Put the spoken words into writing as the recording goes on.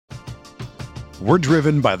We're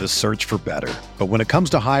driven by the search for better. But when it comes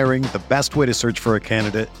to hiring, the best way to search for a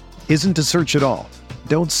candidate isn't to search at all.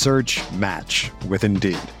 Don't search, match with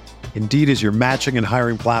Indeed. Indeed is your matching and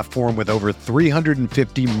hiring platform with over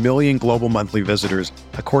 350 million global monthly visitors,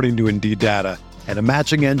 according to Indeed data, and a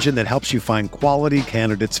matching engine that helps you find quality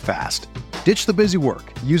candidates fast. Ditch the busy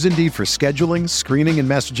work. Use Indeed for scheduling, screening, and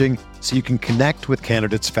messaging so you can connect with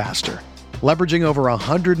candidates faster. Leveraging over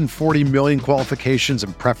 140 million qualifications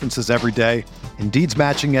and preferences every day, Indeed's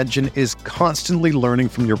matching engine is constantly learning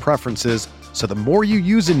from your preferences, so the more you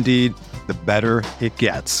use Indeed, the better it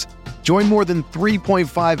gets. Join more than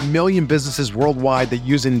 3.5 million businesses worldwide that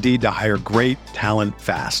use Indeed to hire great talent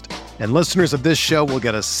fast. And listeners of this show will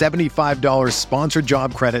get a $75 sponsored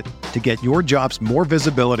job credit to get your jobs more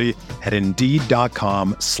visibility at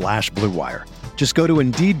Indeed.com/Blue Wire. Just go to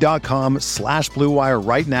Indeed.com/Blue Wire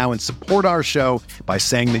right now and support our show by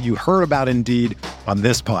saying that you heard about Indeed on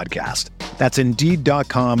this podcast. That's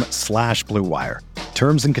Indeed.com/Blue Wire.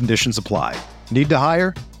 Terms and conditions apply. Need to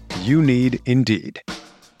hire? You need Indeed.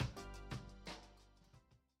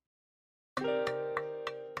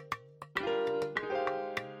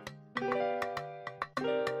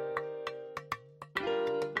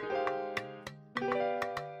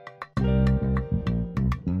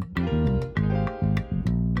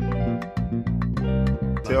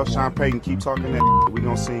 Tell Sean Payton, keep talking that we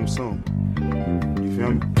gonna see him soon. You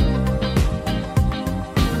feel me?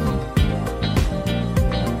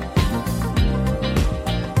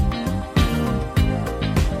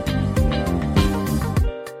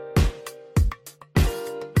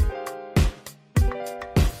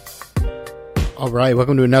 All right,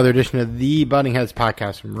 welcome to another edition of the Butting Heads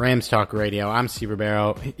podcast from Rams Talk Radio. I'm Steve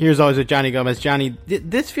Ribeiro. Here's always with Johnny Gomez. Johnny,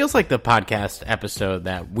 this feels like the podcast episode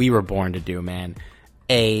that we were born to do, man.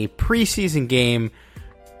 A preseason game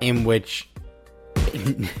in which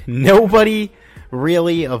nobody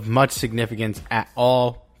really of much significance at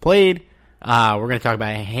all played. We're going to talk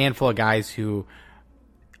about a handful of guys who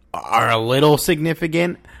are a little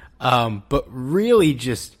significant, but really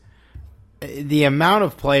just the amount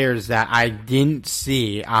of players that I didn't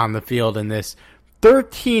see on the field in this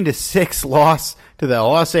 13-6 loss to the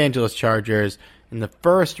Los Angeles Chargers in the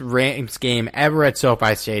first Rams game ever at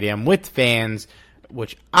SoFi Stadium with fans,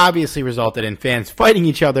 which obviously resulted in fans fighting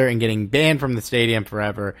each other and getting banned from the stadium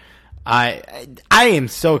forever. I am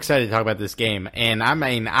so excited to talk about this game, and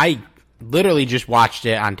I literally just watched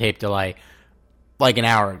it on tape delay like an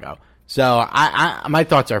hour ago. So my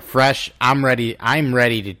thoughts are fresh. I'm ready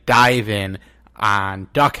to dive in on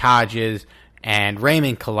Duck Hodges and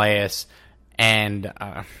Raymond Calais and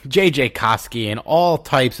J.J. Koski and all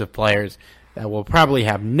types of players that will probably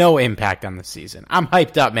have no impact on the season. I'm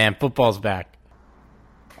hyped up, man. Football's back.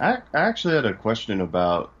 I actually had a question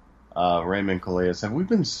about Raymond Calais. Have we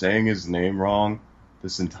been saying his name wrong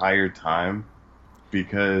this entire time?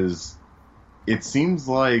 Because it seems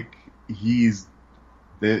like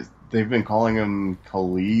they've been calling him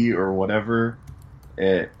Kali or whatever.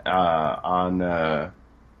 I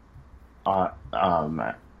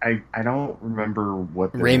don't remember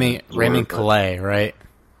what the Raymond Calais, right?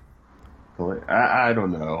 I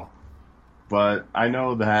don't know, but I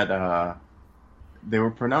know that they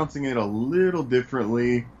were pronouncing it a little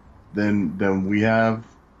differently than we have.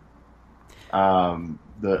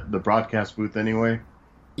 The broadcast booth anyway.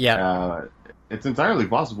 Yeah. It's entirely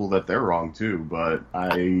possible that they're wrong too, but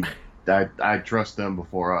I trust them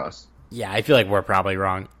before us. Yeah, I feel like we're probably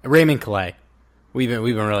wrong. Raymond Calais. We've been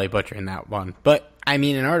really butchering that one. But I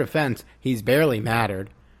mean, in our defense, he's barely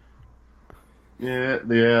mattered. Yeah,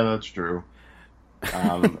 that's true.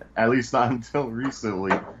 At least not until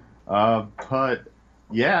recently. But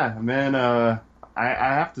yeah, man, I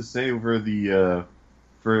have to say for the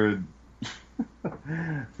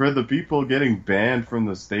people getting banned from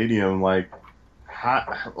the stadium, how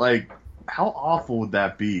awful would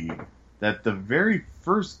that be? That the very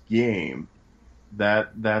first game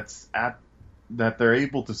that they're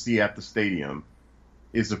able to see at the stadium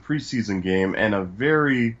is a preseason game, and a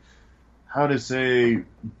very,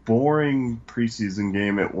 boring preseason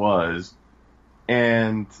game it was,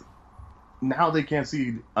 and now they can't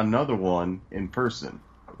see another one in person.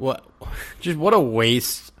 What a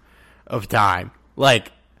waste of time.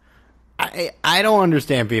 Like, I don't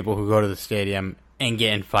understand people who go to the stadium and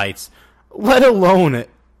get in fights, let alone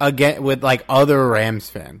again with like other Rams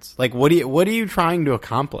fans. Like, what are you trying to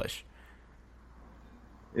accomplish?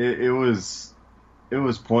 It was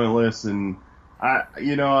pointless, and I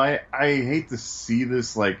hate to see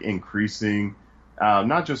this like increasing,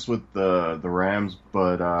 not just with the Rams,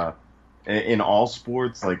 but in all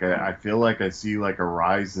sports. Like I feel like I see like a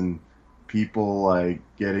rise in people like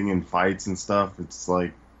getting in fights and stuff, it's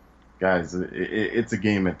like, guys, it's a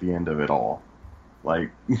game at the end of it all.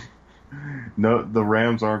 Like, no, the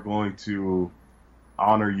Rams aren't going to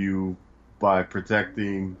honor you by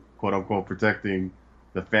protecting, quote unquote, protecting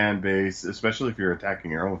the fan base, especially if you're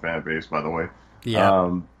attacking your own fan base, by the way.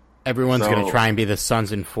 Yeah. Everyone's going to try and be the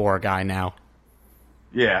Sons in 4 guy now.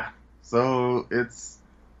 Yeah. So it's,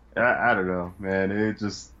 I don't know, man. It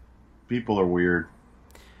just, people are weird.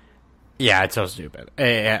 Yeah, it's so stupid.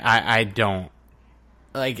 I don't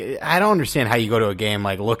understand how you go to a game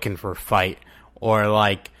like looking for a fight or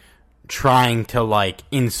like trying to like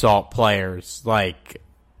insult players like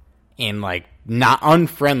in like not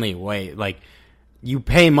unfriendly way. Like you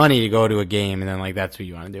pay money to go to a game and then like that's what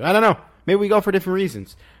you want to do. I don't know. Maybe we go for different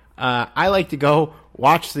reasons. I like to go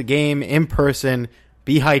watch the game in person,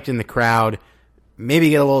 be hyped in the crowd,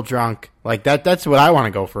 maybe get a little drunk. Like that's what I want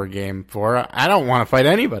to go for a game for. I don't want to fight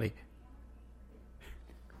anybody.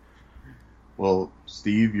 Well,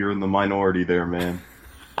 Steve, you're in the minority there, man.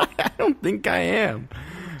 I don't think I am.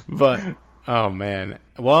 But, oh, man.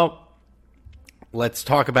 Well, let's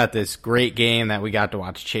talk about this great game that we got to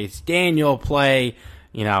watch Chase Daniel play.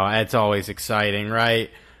 You know, it's always exciting,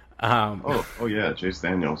 right? Oh, yeah, Chase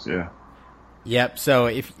Daniels, yeah. Yep, so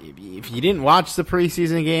if you didn't watch the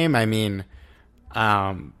preseason game, I mean,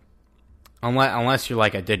 unless you're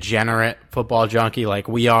like a degenerate football junkie like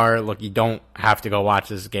we are, look, you don't have to go watch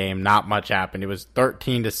this game. Not much happened. It was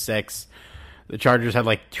 13-6. The Chargers had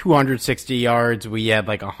like 260 yards. We had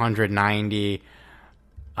like 190.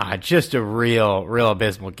 Just a real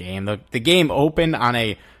abysmal game. The game opened on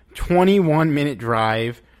a 21-minute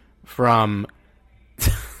drive from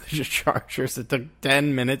the Chargers. It took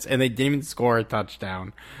 10 minutes, and they didn't even score a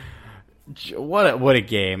touchdown. What a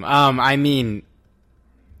game. I mean,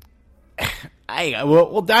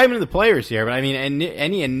 we'll dive into the players here, but I mean,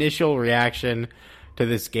 any initial reaction to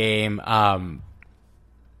this game?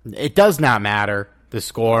 It does not matter the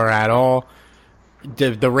score at all.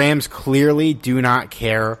 The Rams clearly do not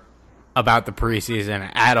care about the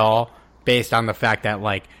preseason at all, based on the fact that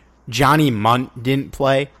like Johnny Munt didn't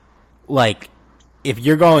play. Like, if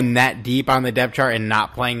you're going that deep on the depth chart and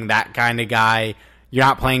not playing that kind of guy, you're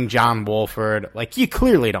not playing John Wolford. Like, you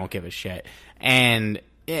clearly don't give a shit. And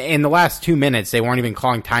in the last 2 minutes, they weren't even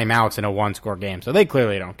calling timeouts in a one-score game, so they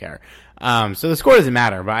clearly don't care. So the score doesn't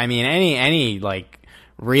matter. But I mean, any like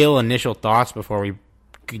real initial thoughts before we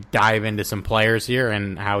dive into some players here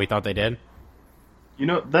and how we thought they did? You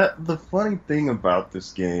know, that the funny thing about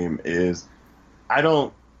this game is I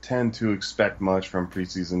don't tend to expect much from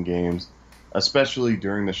preseason games, especially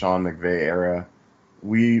during the Sean McVay era.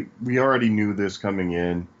 We already knew this coming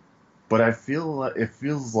in, but I feel like it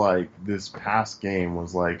feels like this past game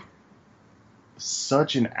was like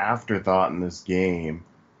such an afterthought in this game.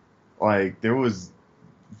 Like, there was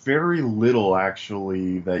very little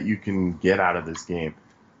actually that you can get out of this game.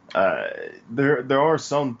 There are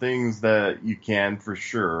some things that you can for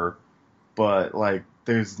sure, but like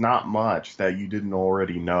there's not much that you didn't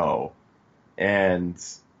already know, and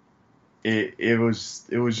it was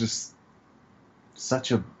just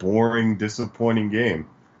such a boring, disappointing game.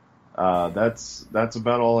 That's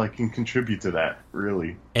about all I can contribute to that,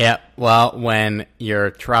 really. Yeah, well, when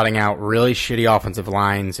you're trotting out really shitty offensive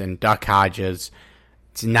lines and Duck Hodges,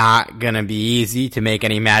 it's not going to be easy to make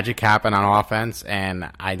any magic happen on offense,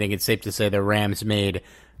 and I think it's safe to say the Rams made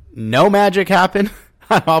no magic happen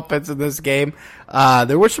on offense in this game.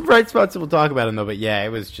 There were some bright spots that we'll talk about, though, but yeah, it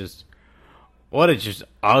was just, what a just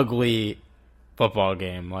ugly football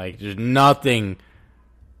game. Like, there's nothing,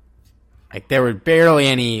 like, there were barely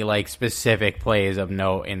any, like, specific plays of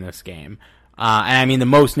note in this game. And I mean, the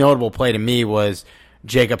most notable play to me was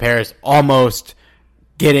Jacob Harris almost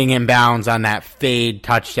getting inbounds on that fade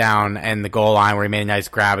touchdown and the goal line where he made a nice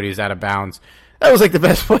grab, but he was out of bounds. That was like the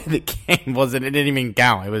best play of the game, wasn't it? It didn't even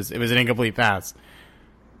count. It was an incomplete pass.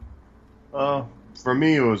 For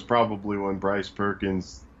me, it was probably when Bryce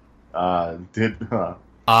Perkins did. Oh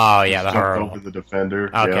yeah, the hurdle over the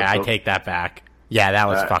defender. Okay, yeah, I take that back. Yeah, that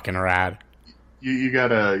was fucking rad. You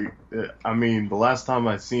gotta. I mean, the last time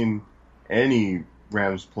I seen any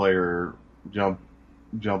Rams player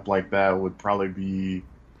jump like that would probably be.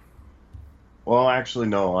 Well, actually,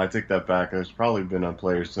 no, I take that back. There's probably been a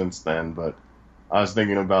player since then, but I was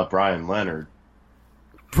thinking about Brian Leonard.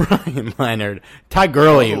 Brian Leonard. Ty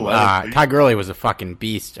Gurley was a fucking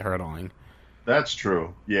beast hurdling. That's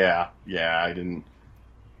true. Yeah, I didn't.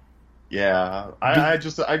 Yeah, I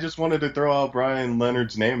just wanted to throw out Brian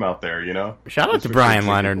Leonard's name out there, you know? Shout out to Brian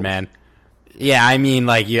Leonard, man. Yeah, I mean,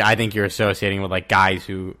 like, I think you're associating with, like, guys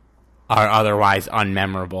who are otherwise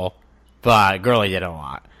unmemorable, but Gurley did a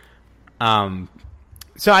lot.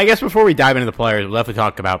 So I guess before we dive into the players, we'll definitely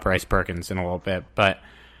talk about Bryce Perkins in a little bit. But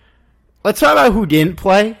let's talk about who didn't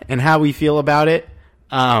play and how we feel about it.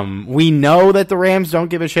 We know that the Rams don't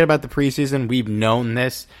give a shit about the preseason. We've known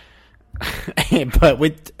this. But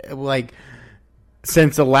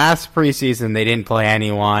since the last preseason, they didn't play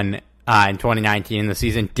anyone in 2019. The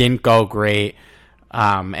season didn't go great.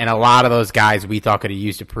 And a lot of those guys we thought could have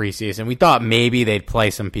used a preseason. We thought maybe they'd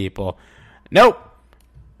play some people. Nope.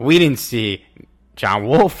 We didn't see John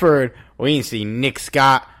Wolford. We didn't see Nick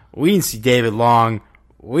Scott. We didn't see David Long.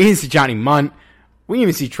 We didn't see Johnny Munt. We didn't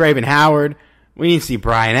even see Traven Howard. We didn't see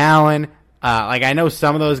Brian Allen. I know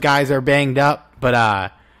some of those guys are banged up,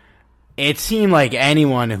 but it seemed like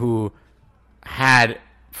anyone who has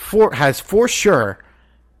for sure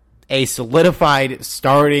a solidified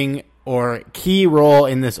starting or key role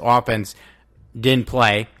in this offense didn't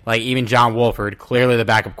play. Like even John Wolford, clearly the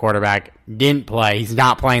backup quarterback, didn't play. He's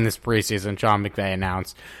not playing this preseason, Sean McVay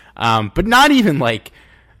announced. But not even like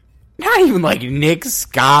Nick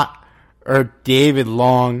Scott or David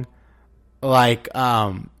Long. I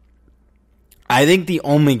think the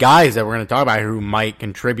only guys that we're going to talk about who might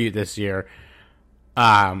contribute this year,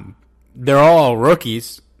 they're all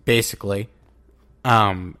rookies, basically.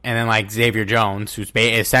 And then Xavier Jones, who's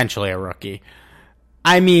essentially a rookie.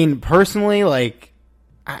 I mean, personally,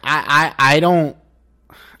 I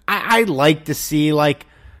like to see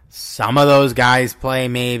some of those guys play.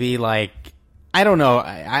 Maybe I don't know.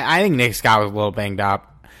 I think Nick Scott was a little banged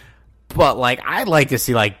up, but I'd like to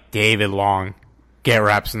see David Long get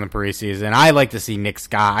reps in the preseason. I'd like to see Nick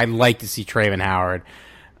Scott. I'd like to see Traven Howard.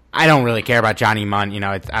 I don't really care about Johnny Munt.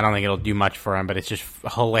 I don't think it'll do much for him, but it's just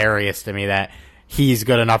hilarious to me that he's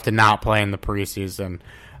good enough to not play in the preseason.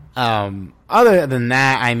 Other than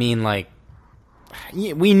that, I mean,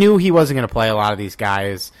 we knew he wasn't going to play a lot of these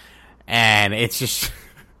guys, and it's just,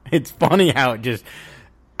 it's funny how it just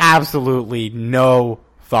absolutely no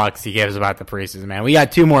fucks he gives about the preseason, man. We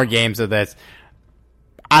got 2 more games of this.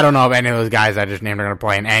 I don't know if any of those guys I just named are going to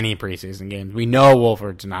play in any preseason games. We know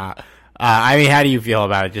Wolford's not. I mean, how do you feel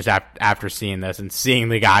about it just after seeing this and seeing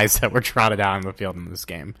the guys that were trotted out on the field in this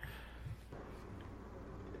game?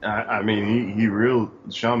 I mean,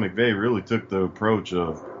 Sean McVay really took the approach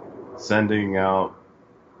of sending out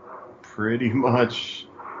pretty much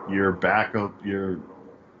your backups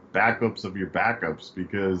of your backups,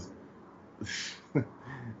 because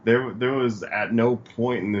there was at no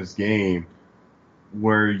point in this game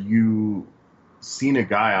where you seen a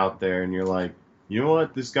guy out there and you're like, you know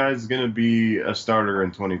what, this guy's going to be a starter in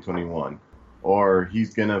 2021, or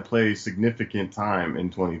he's going to play significant time in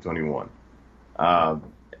 2021.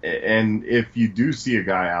 And if you do see a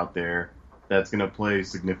guy out there that's going to play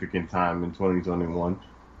significant time in 2021,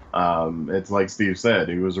 it's like Steve said,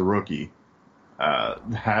 he was a rookie.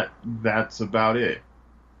 That's about it.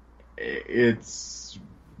 It's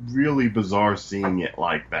really bizarre seeing it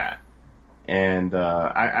like that. And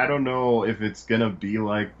I don't know if it's going to be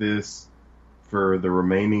like this for the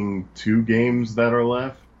remaining 2 games that are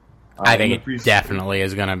left. I think it definitely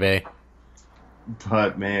is going to be.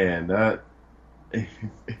 But man, that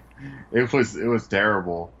it was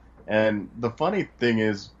terrible. And the funny thing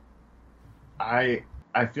is, I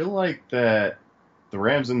feel like that the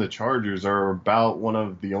Rams and the Chargers are about one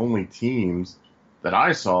of the only teams that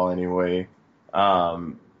I saw anyway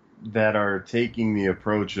that are taking the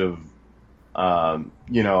approach of,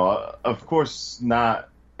 of course, not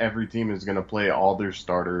every team is going to play all their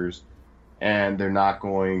starters, and they're not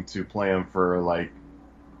going to play them for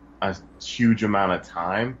a huge amount of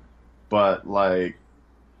time. But I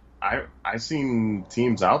seen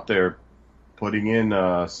teams out there putting in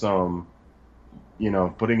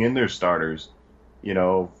putting in their starters,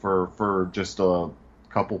 for just a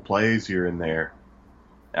couple plays here and there.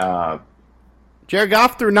 Jared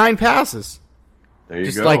Goff threw 9 passes. There you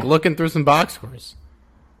just go. Looking through some box scores.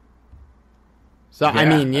 So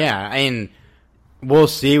yeah. I mean, we'll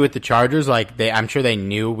see with the Chargers. I'm sure they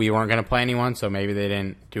knew we weren't going to play anyone, so maybe they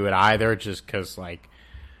didn't do it either. Just because, at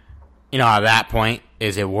that point,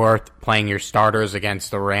 is it worth playing your starters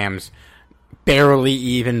against the Rams' barely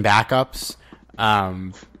even backups?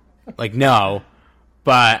 No.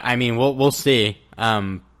 But I mean, we'll see.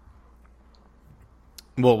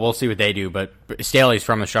 We'll see what they do. But Staley's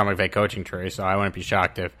from the Sean McVay coaching tree, so I wouldn't be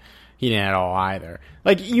shocked if he didn't at all either.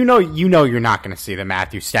 You're not going to see the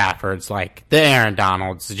Matthew Staffords, the Aaron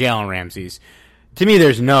Donalds, the Jalen Ramseys. To me,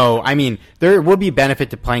 there would be benefit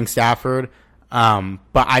to playing Stafford, but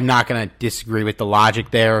I'm not going to disagree with the logic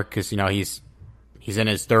there because he's in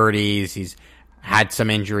his 30s, he's had some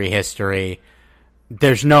injury history.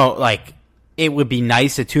 There's no it would be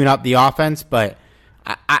nice to tune up the offense, but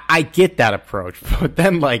I get that approach, but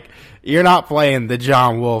then, like, you're not playing the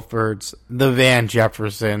John Wolfords, the Van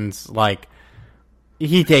Jeffersons. Like,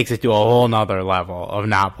 he takes it to a whole nother level of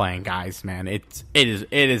not playing guys, man. It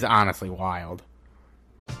is honestly wild.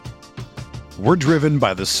 We're driven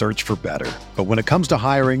by the search for better. But when it comes to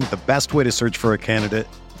hiring, the best way to search for a candidate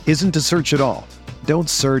isn't to search at all. Don't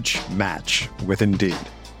search, match with Indeed.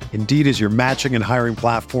 Indeed is your matching and hiring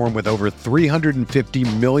platform with over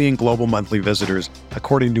 350 million global monthly visitors,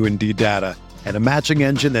 according to Indeed data, and a matching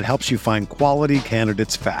engine that helps you find quality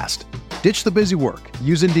candidates fast. Ditch the busy work.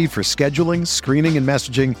 Use Indeed for scheduling, screening, and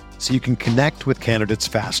messaging so you can connect with candidates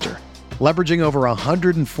faster. Leveraging over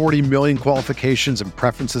 140 million qualifications and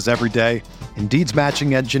preferences every day, Indeed's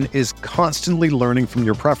matching engine is constantly learning from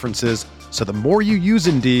your preferences, so the more you use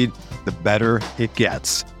Indeed, the better it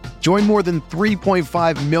gets. Join more than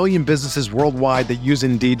 3.5 million businesses worldwide that use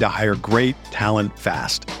Indeed to hire great talent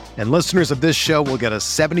fast. And listeners of this show will get a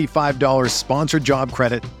 $75 sponsored job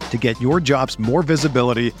credit to get your jobs more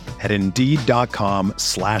visibility at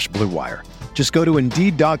Indeed.com/Blue Wire. Just go to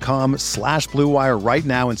Indeed.com/Blue Wire right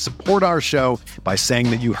now and support our show by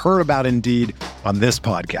saying that you heard about Indeed on this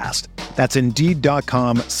podcast. That's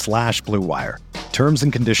Indeed.com/Blue Wire. Terms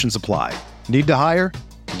and conditions apply. Need to hire?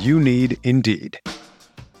 You need Indeed.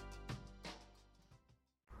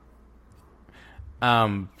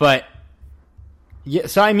 But yeah,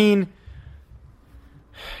 so I mean,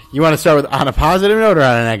 you want to start with on a positive note or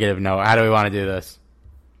on a negative note? How do we want to do this?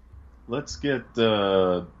 Let's get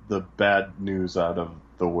the bad news out of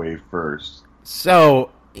the way first.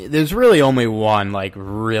 So there's really only one like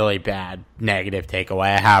really bad negative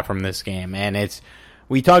takeaway I have from this game, and it's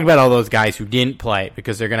we talked about all those guys who didn't play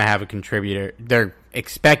because they're going to have a contributor. They're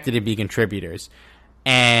expected to be contributors,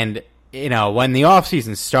 and you know when the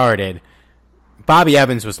offseason started, Bobby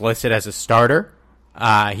Evans was listed as a starter.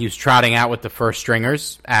 He was trotting out with the first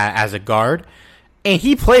stringers as a guard, and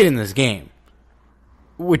he played in this game,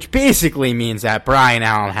 which basically means that Brian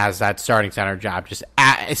Allen has that starting center job just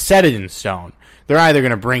set it in stone. They're either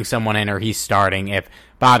going to bring someone in or he's starting if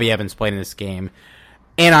Bobby Evans played in this game.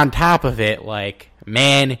 And on top of it, like,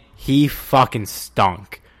 man, he fucking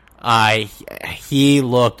stunk. He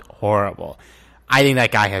looked horrible. I think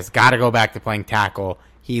that guy has got to go back to playing tackle.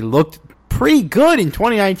 He looked pretty good in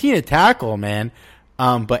 2019 at tackle, man.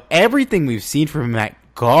 But everything we've seen from him at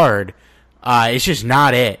guard, it's just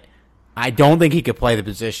not it. I don't think he could play the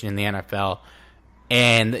position in the NFL.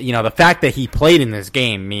 And, you know, the fact that he played in this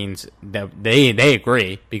game means that they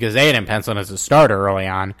agree because they had him penciled as a starter early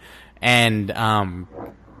on. And,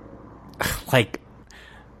 like,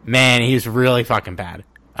 man, he was really fucking bad.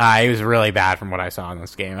 He was really bad from what I saw in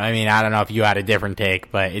this game. I mean, I don't know if you had a different take,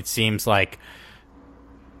 but it seems like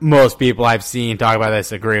most people I've seen talk about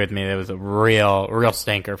this agree with me. It was a real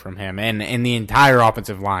stinker from him and the entire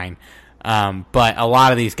offensive line. But a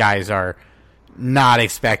lot of these guys are not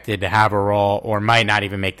expected to have a role or might not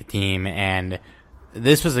even make the team. And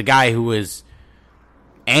this was a guy who was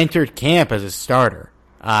entered camp as a starter.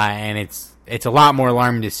 And it's a lot more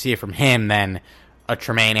alarming to see it from him than a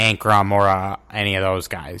Tremaine Ankrum or any of those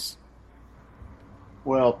guys.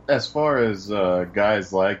 Well, as far as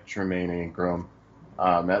guys like Tremaine Ankrum,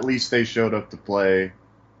 at least they showed up to play,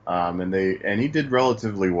 and he did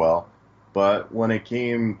relatively well. But when it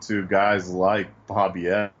came to guys like Bobby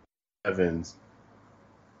Evans,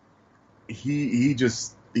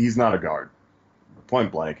 he's not a guard.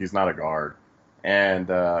 Point blank, he's not a guard. And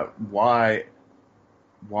why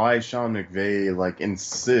Sean McVay like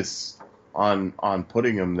insists on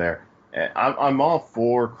putting him there? I'm all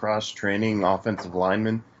for cross-training offensive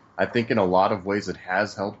linemen. I think in a lot of ways it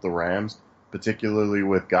has helped the Rams, particularly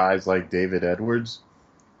with guys like David Edwards.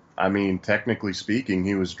 I mean, technically speaking,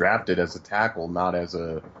 he was drafted as a tackle, not as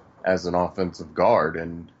an offensive guard,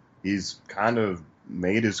 and he's kind of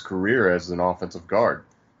made his career as an offensive guard.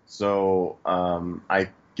 So I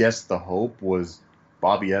guess the hope was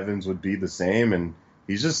Bobby Evans would be the same, and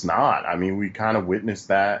he's just not. I mean, we kind of witnessed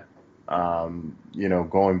that,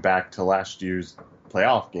 going back to last year's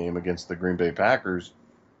playoff game against the Green Bay Packers.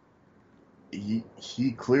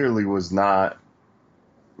 He clearly was not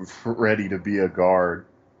ready to be a guard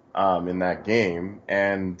in that game,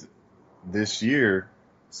 and this year,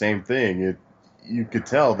 same thing. You could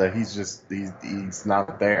tell that he's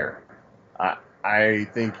not there. I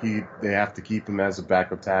think they have to keep him as a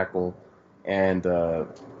backup tackle, and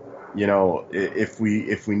if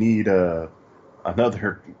we need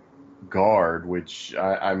another guard, which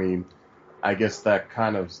I guess that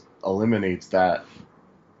kind of eliminates that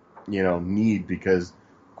need, because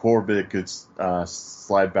Corbett could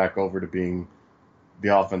slide back over to being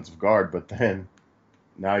the offensive guard, but then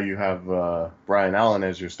now you have Brian Allen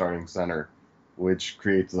as your starting center, which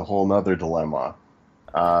creates a whole nother dilemma.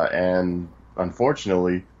 And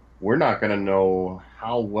unfortunately, we're not going to know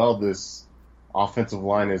how well this offensive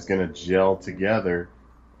line is going to gel together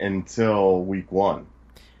until week 1.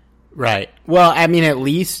 Right. Well, I mean, at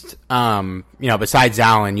least, besides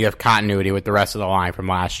Allen, you have continuity with the rest of the line from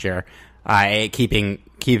last year.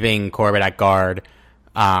 Keeping Corbett at guard.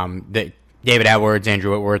 David Edwards,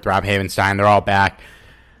 Andrew Whitworth, Rob Havenstein, they're all back.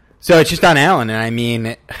 So it's just on Allen. And I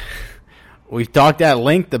mean, we've talked at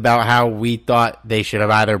length about how we thought they should have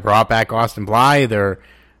either brought back Austin Blythe or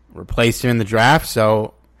replaced him in the draft.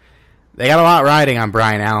 So they got a lot riding on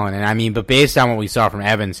Brian Allen. And I mean, but based on what we saw from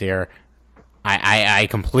Evans here, I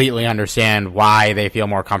completely understand why they feel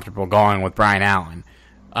more comfortable going with Brian Allen.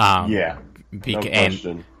 No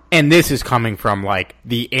question. And this is coming from, like,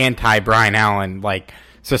 the anti-Brian Allen, like,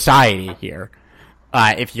 society here.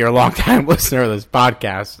 If you're a long-time listener of this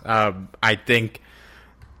podcast, I think,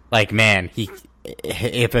 like, man,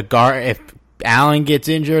 if Allen gets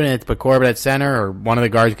injured and it's Corbett at center or one of the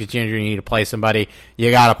guards gets injured and you need to play somebody,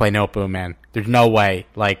 you got to play Noteboom, man. There's no way.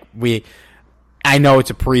 Like, I know it's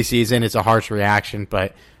a preseason, it's a harsh reaction,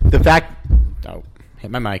 but the fact that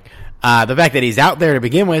he's out there to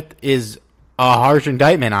begin with is a harsh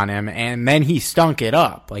indictment on him, and then he stunk it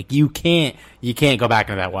up. Like, you can't go back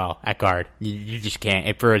into that well at guard. You just can't.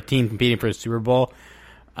 If for a team competing for a Super Bowl,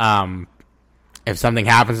 if something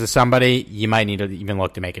happens to somebody, you might need to even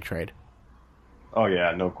look to make a trade. Oh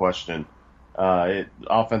yeah, no question.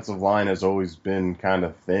 Offensive line has always been kind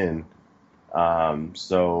of thin,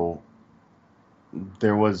 so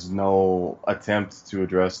there was no attempt to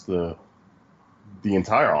address the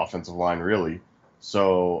entire offensive line, really.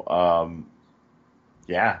 So,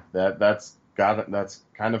 that's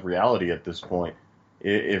kind of reality at this point.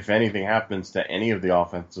 If anything happens to any of the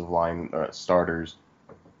offensive line starters,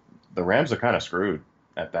 the Rams are kind of screwed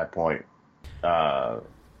at that point,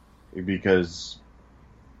 because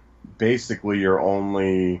basically your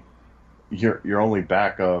only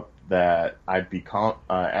backup that I'd be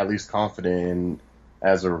at least confident in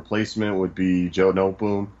as a replacement would be Joe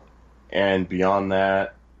Noteboom, and beyond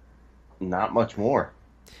that, not much more.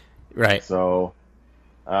 Right. So,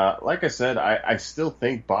 like I said, I still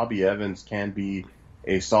think Bobby Evans can be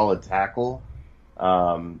a solid tackle.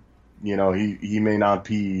 He may not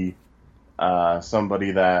be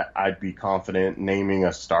somebody that I'd be confident naming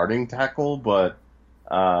a starting tackle, but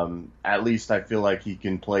at least I feel like he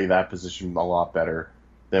can play that position a lot better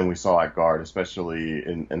than we saw at guard, especially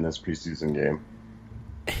in this preseason game.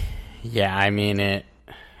 Yeah, I mean, it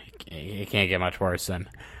can't get much worse than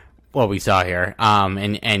what we saw here.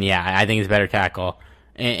 And yeah, I think he's a better tackle.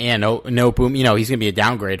 And no boom, he's going to be a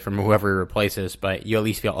downgrade from whoever he replaces, but you at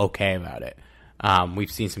least feel okay about it.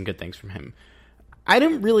 We've seen some good things from him. I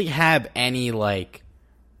didn't really have any, like,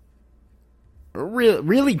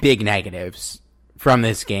 really big negatives from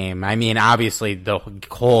this game. I mean, obviously, the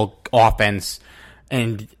whole offense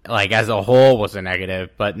and, like, as a whole was a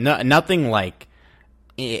negative, but nothing, like,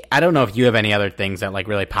 I don't know if you have any other things that, like,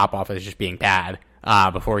 really pop off as just being bad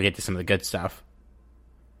before we get to some of the good stuff.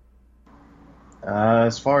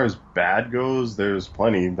 As far as bad goes, there's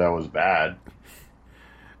plenty that was bad.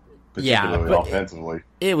 Particularly offensively.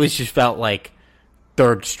 It was just felt like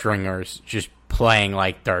third stringers just playing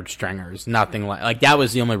like third stringers. Nothing like that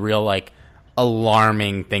was the only real, like,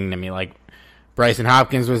 alarming thing to me. Like, Bryson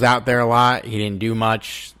Hopkins was out there a lot. He didn't do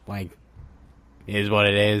much. Like, it is what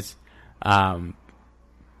it is.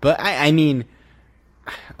 But I mean,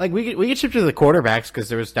 like, we could shift to the quarterbacks because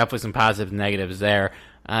there was definitely some positives and negatives there,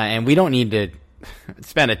 and we don't need to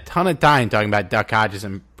spend a ton of time talking about Duck Hodges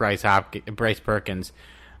and Bryce Perkins.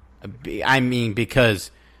 I mean, because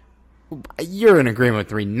you're in agreement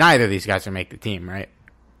with me, neither of these guys will make the team, right?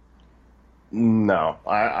 No,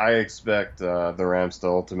 I expect the Rams to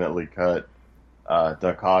ultimately cut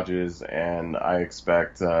Duck Hodges, and I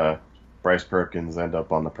expect Bryce Perkins end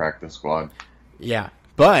up on the practice squad. Yeah,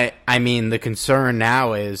 but I mean, the concern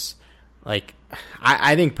now is, like,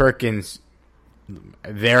 I think Perkins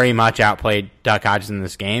very much outplayed Duck Hodges in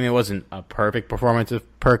this game. It wasn't a perfect performance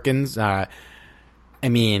of Perkins. I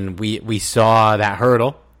mean, we saw that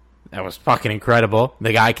hurdle. That was fucking incredible.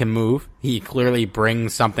 The guy can move. He clearly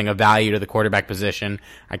brings something of value to the quarterback position.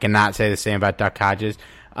 I cannot say the same about Duck Hodges.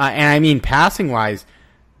 And I mean, passing-wise,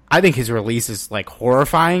 I think his release is, like,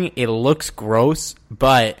 horrifying. It looks gross,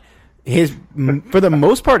 but for the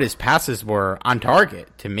most part, his passes were on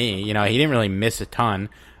target to me. He didn't really miss a ton.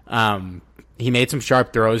 He made some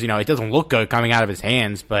sharp throws. It doesn't look good coming out of his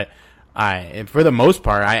hands, but for the most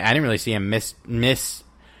part, I didn't really see him miss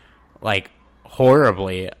like,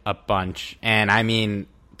 horribly a bunch. And I mean,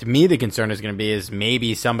 to me, the concern is going to be is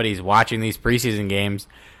maybe somebody's watching these preseason games,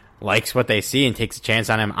 likes what they see, and takes a chance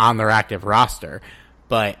on him on their active roster.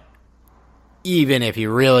 But even if he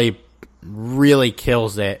really, really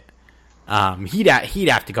kills it, he'd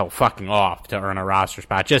have to go fucking off to earn a roster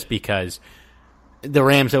spot, just because the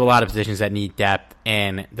Rams have a lot of positions that need depth,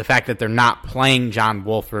 and the fact that they're not playing John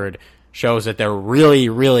Wolford shows that they're really,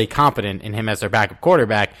 really confident in him as their backup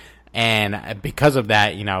quarterback. And because of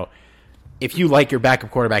that, if you like your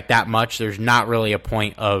backup quarterback that much, there's not really a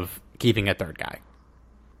point of keeping a third guy.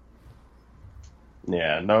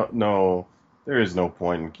 Yeah, no, there is no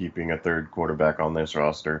point in keeping a third quarterback on this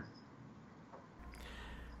roster.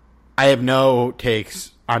 I have no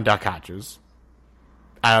takes on Duck Hodges.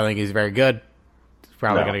 I don't think he's very good. He's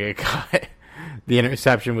probably going to get cut. The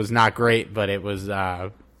interception was not great, but it was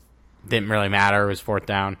didn't really matter. It was fourth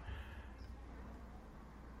down.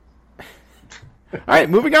 All right,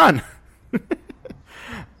 moving on.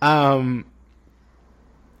 Well,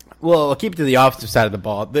 I'll keep it to the offensive side of the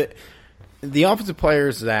ball. The offensive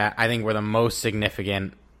players that I think were the most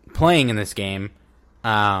significant playing in this game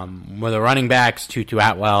were the running backs, Tutu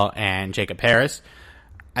Atwell and Jacob Harris.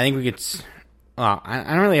 I think we could... Well, I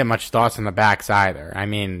don't really have much thoughts on the backs either. I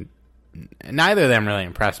mean, neither of them really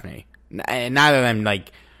impressed me. Neither of them,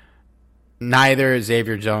 neither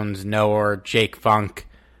Xavier Jones nor Jake Funk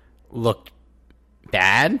looked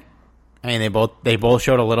bad. I mean, they both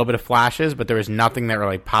showed a little bit of flashes, but there was nothing that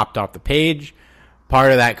really popped off the page.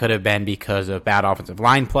 Part of that could have been because of bad offensive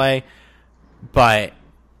line play, but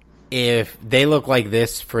if they look like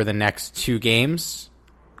this for the next 2 games,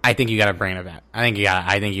 I think you got to bring it back. I think you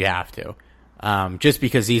have to, just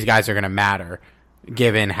because these guys are going to matter,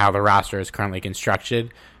 given how the roster is currently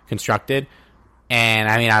constructed. And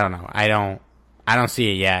I mean, I don't know. I don't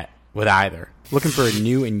see it yet with either. Looking for a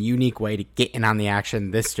new and unique way to get in on the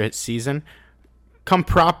action this season? Come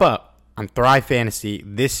prop up on Thrive Fantasy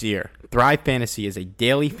this year. Thrive Fantasy is a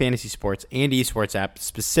daily fantasy sports and esports app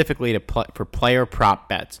specifically for player prop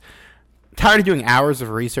bets. Tired of doing hours of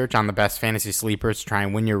research on the best fantasy sleepers to try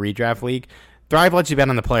and win your redraft league? Thrive lets you bet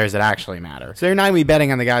on the players that actually matter. So you're not going to be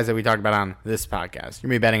betting on the guys that we talked about on this podcast. You're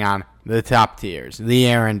going to be betting on the top tiers, the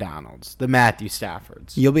Aaron Donalds, the Matthew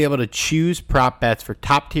Staffords. You'll be able to choose prop bets for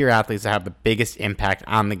top-tier athletes that have the biggest impact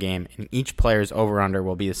on the game, and each player's over-under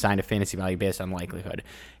will be assigned a fantasy value based on likelihood.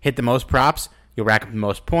 Hit the most props, you'll rack up the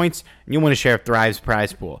most points, and you'll win a share of Thrive's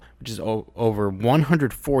prize pool, which is over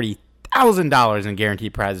 $140,000 in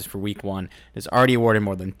guaranteed prizes for Week 1. It has already awarded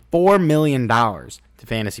more than $4 million to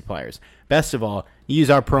fantasy players. Best of all, you use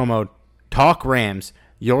our promo TALKRAMS,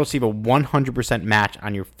 you'll receive a 100% match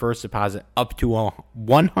on your first deposit up to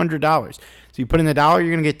 $100. So you put in $1, you're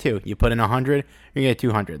going to get $2. You put in $100, you're going to get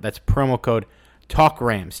 $200. That's promo code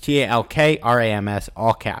TALKRAMS, TALKRAMS,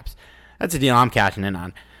 all caps. That's a deal I'm cashing in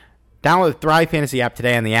on. Download the Thrive Fantasy app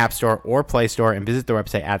today on the App Store or Play Store and visit their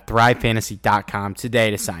website at thrivefantasy.com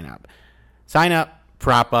today to sign up. Sign up,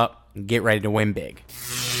 prop up, and get ready to win big.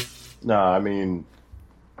 No, I mean,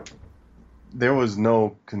 there was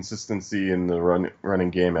no consistency in the running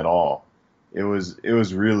game at all. It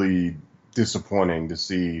was really disappointing to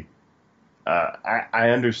see. I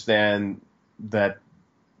understand that,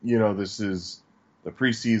 this is the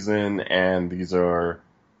preseason and these are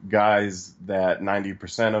guys that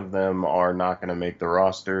 90% of them are not going to make the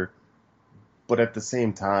roster. But at the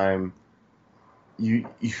same time, you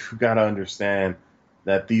got to understand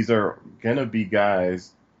that these are going to be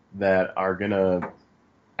guys that are going to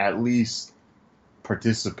at least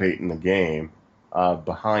participate in the game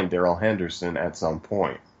behind Darrell Henderson at some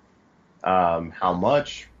point. How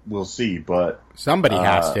much, we'll see, but somebody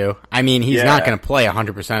has to. I mean, he's not going to play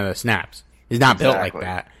 100% of the snaps. He's not built like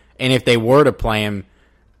that. And if they were to play him,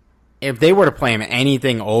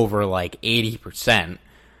 anything over 80%,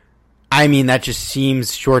 I mean, that just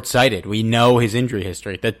seems short-sighted. We know his injury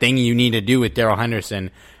history. The thing you need to do with Darrell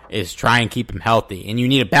Henderson is try and keep him healthy, and you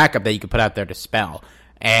need a backup that you can put out there to spell.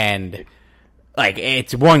 And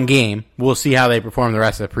it's one game. We'll see how they perform the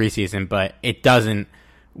rest of the preseason, but it doesn't.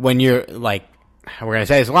 When you're we're gonna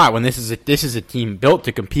say this a lot. When this is a team built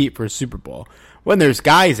to compete for a Super Bowl. When there's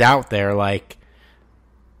guys out there like,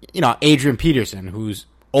 Adrian Peterson, who's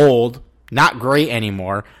old, not great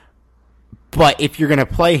anymore, but if you're gonna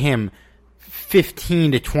play him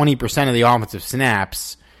 15 to 20% of the offensive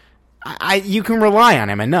snaps, you can rely on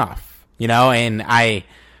him enough, and I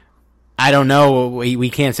don't know. We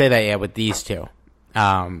can't say that yet with these two.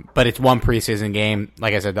 But it's one preseason game.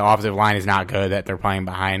 Like I said, the offensive line is not good that they're playing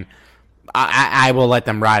behind. I will let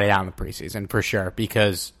them ride it out in the preseason for sure,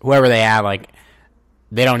 because whoever they have,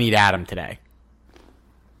 they don't need Adam today.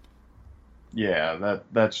 Yeah,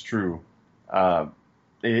 that's true. Uh,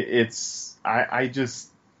 it's I just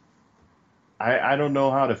I don't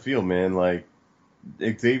know how to feel, man. Like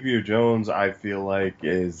Xavier Jones, I feel like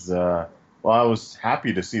is well, I was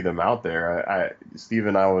happy to see them out there. Steve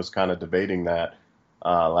and I was kind of debating that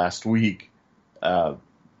last week, uh,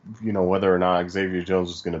 whether or not Xavier Jones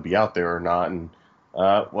was going to be out there or not, and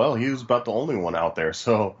well, he was about the only one out there,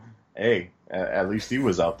 so hey, at least he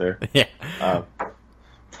was out there. Yeah. Uh,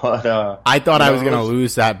 but I thought I was going to it was-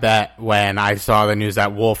 lose that bet when I saw the news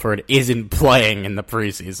that Wolford isn't playing in the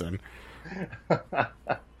preseason.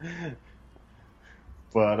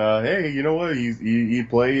 But hey, you know what? He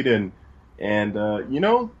played and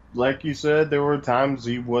like you said, there were times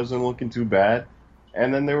he wasn't looking too bad,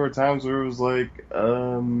 and then there were times where it was like,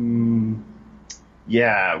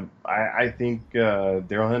 yeah, I think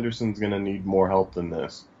Daryl Henderson's gonna need more help than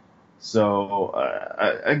this. So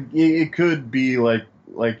it could be like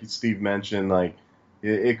Steve mentioned, like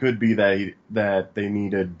it could be that they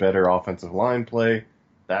needed better offensive line play.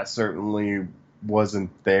 That certainly wasn't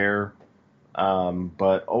there.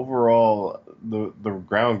 But overall, the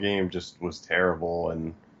ground game just was terrible,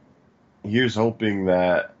 and here's hoping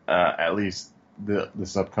that at least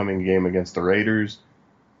this upcoming game against the Raiders,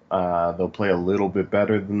 they'll play a little bit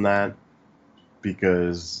better than that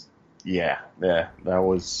because yeah, that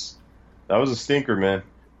was a stinker, man.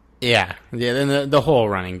 Yeah, and the whole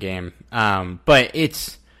running game. But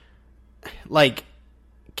it's like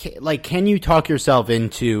can you talk yourself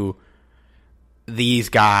into these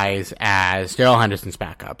guys as Daryl Henderson's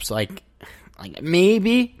backups? Like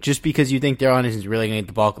maybe just because you think Daryl Henderson's really going to get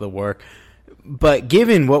the bulk of the work. But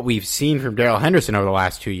given what we've seen from Daryl Henderson over the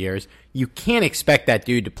last 2 years, you can't expect that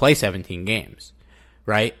dude to play 17 games,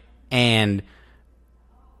 right? And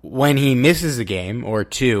when he misses a game or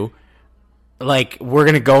two, like we're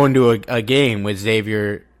going to go into a game with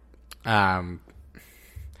Xavier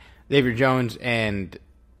Jones and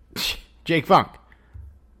Jake Funk.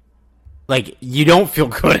 Like, you don't feel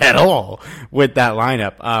good at all with that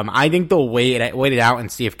lineup. I think they'll wait it out and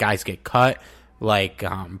see if guys get cut. Like,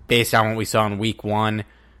 based on what we saw in week 1,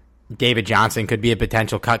 David Johnson could be a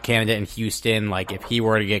potential cut candidate in Houston. Like, if he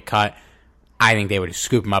were to get cut, I think they would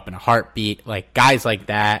scoop him up in a heartbeat. Like, guys like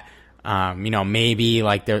that, maybe,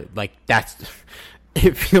 like, they're, like, that's,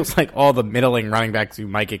 it feels like all the middling running backs who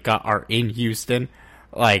might get cut are in Houston.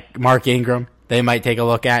 Like, Mark Ingram, they might take a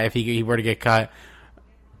look at if he were to get cut.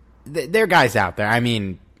 There are guys out there. I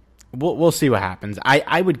mean, we'll see what happens.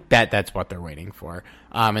 I would bet that's what they're waiting for.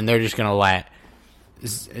 And they're just going to let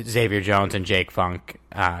Xavier Jones and Jake Funk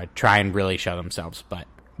try and really show themselves. But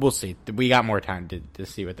we'll see. We got more time to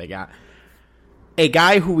see what they got. A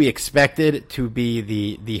guy who we expected to be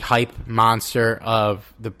the hype monster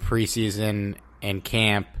of the preseason and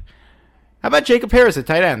camp. How about Jacob Harris at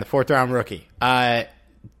tight end, the 4th-round rookie?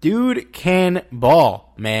 Dude can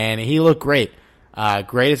ball, man. He looked great.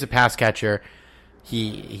 Great as a pass catcher.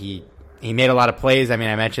 He made a lot of plays. I mean,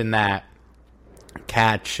 I mentioned that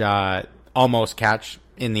almost catch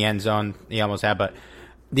in the end zone. He almost had, but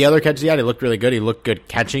the other catches he had, he looked really good. He looked good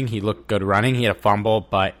catching. He looked good running. He had a fumble,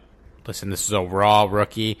 but listen, this is a raw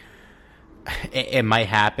rookie. It might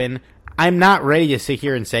happen. I'm not ready to sit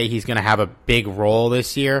here and say he's going to have a big role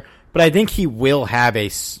this year, but I think he will have a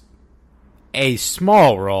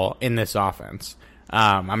small role in this offense.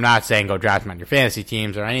 I'm not saying go draft him on your fantasy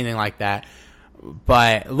teams or anything like that.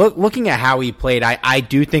 But looking at how he played, I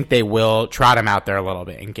do think they will trot him out there a little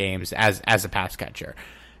bit in games as a pass catcher.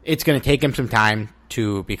 It's going to take him some time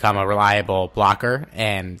to become a reliable blocker,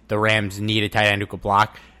 and the Rams need a tight end who can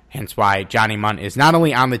block. Hence why Johnny Mundt is not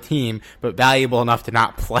only on the team, but valuable enough to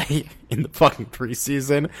not play in the fucking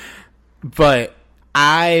preseason. But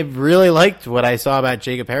I really liked what I saw about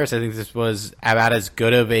Jacob Harris. I think this was about as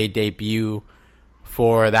good of a debut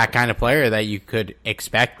for that kind of player that you could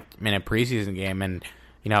expect in a preseason game. And,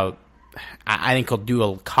 I think he'll do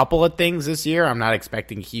a couple of things this year. I'm not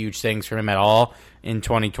expecting huge things from him at all in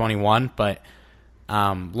 2021. But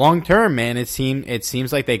long term, man, it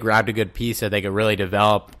seems like they grabbed a good piece that they could really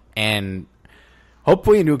develop and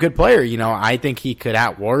hopefully into a good player. I think he could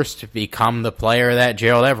at worst become the player that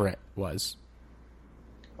Gerald Everett was.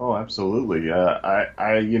 Oh, absolutely. I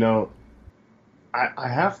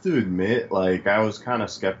have to admit, like, I was kind of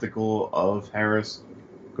skeptical of Harris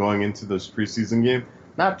going into this preseason game.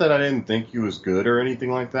 Not that I didn't think he was good or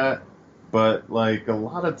anything like that, but, like, a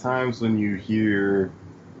lot of times when you hear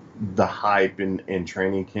the hype in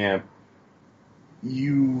training camp,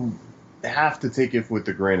 you have to take it with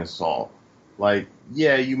a grain of salt. Like,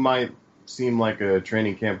 yeah, you might seem like a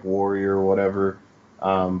training camp warrior or whatever,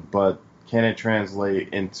 but can it translate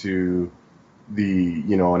into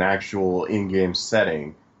an actual in-game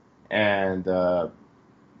setting. And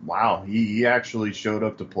wow, he actually showed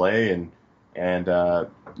up to play, and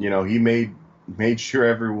he made sure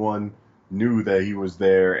everyone knew that he was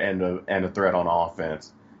there and a threat on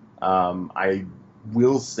offense. I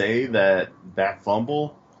will say that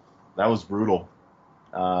fumble, that was brutal.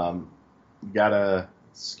 You gotta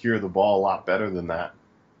secure the ball a lot better than that.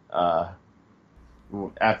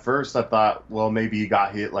 At first, I thought, well, maybe he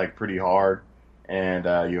got hit like pretty hard, and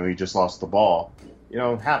he just lost the ball.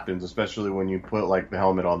 It happens, especially when you put like the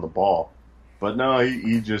helmet on the ball. But no,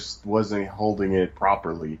 he just wasn't holding it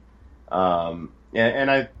properly. And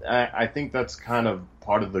I think that's kind of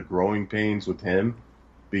part of the growing pains with him,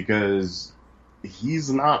 because he's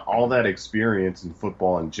not all that experienced in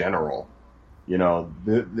football in general.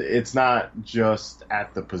 It's not just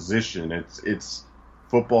at the position; it's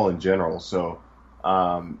football in general. So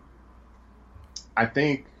I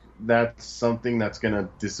think that's something that's going to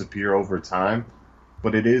disappear over time,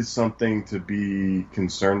 but it is something to be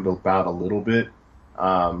concerned about a little bit.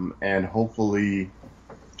 And hopefully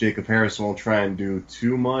Jacob Harris won't try and do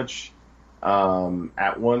too much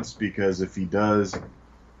at once, because if he does,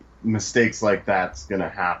 mistakes like that's going to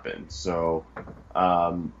happen. So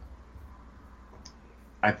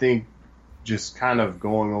I think just kind of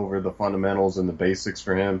going over the fundamentals and the basics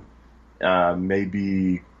for him may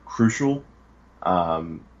be crucial,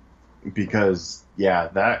 because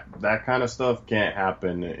that kind of stuff can't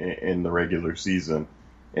happen in the regular season.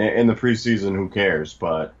 In the preseason, who cares?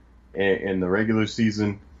 But in the regular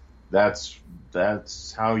season, that's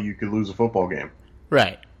how you could lose a football game.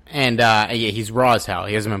 Right. And he's raw as hell.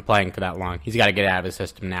 He hasn't been playing for that long. He's got to get out of his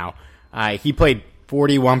system now. He played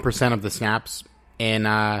 41% of the snaps in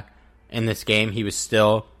this game. He was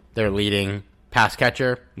still their leading pass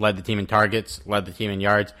catcher, led the team in targets, led the team in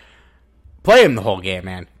yards. Play him the whole game,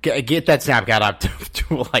 man. Get that snap count up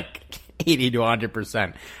to like 80 to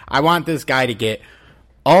 100%. I want this guy to get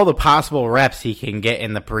all the possible reps he can get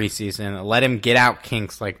in the preseason. Let him get out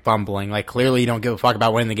kinks like fumbling. Like, clearly you don't give a fuck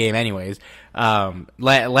about winning the game anyways.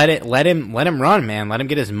 Let him run, man. Let him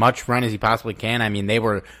get as much run as he possibly can. I mean, they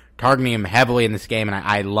were targeting him heavily in this game, and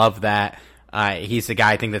I love that. He's the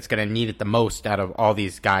guy I think that's going to need it the most out of all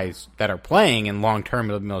these guys that are playing, and long term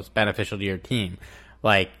it'll be most beneficial to your team.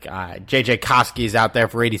 Like, JJ Koski's out there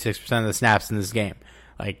for 86% of the snaps in this game.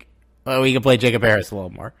 Like, we can play Jacob Harris a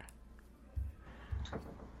little more.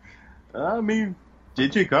 I mean,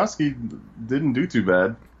 JJ Koski didn't do too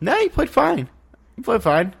bad. No, he played fine.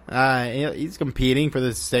 He's competing for the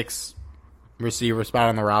 6th receiver spot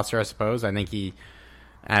on the roster, I suppose. I think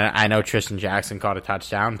I know Tristan Jackson caught a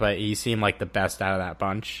touchdown, but he seemed like the best out of that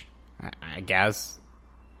bunch, I guess.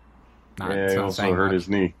 He also hurt his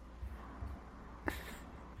knee.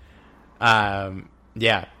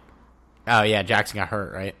 Yeah. Oh, yeah, Jackson got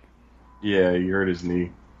hurt, right? Yeah, he hurt his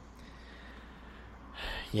knee.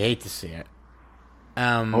 You hate to see it.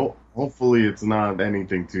 Hopefully it's not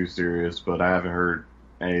anything too serious, but I haven't heard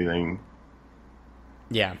anything.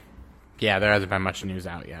 Yeah, there hasn't been much news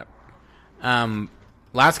out yet.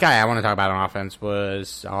 Last guy I want to talk about on offense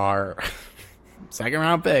was our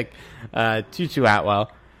second-round pick, Tutu Atwell,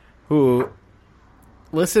 who,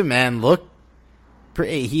 listen, man,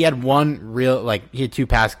 he had he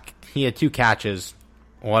had two catches.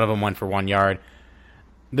 One of them went for 1 yard.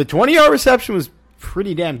 The 20-yard reception was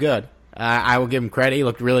pretty damn good. I will give him credit. He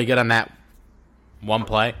looked really good on that one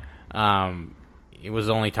play. He was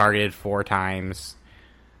only targeted 4 times.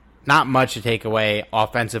 Not much to take away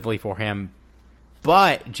offensively for him.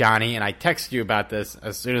 But, Johnny, and I texted you about this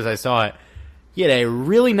as soon as I saw it, he had a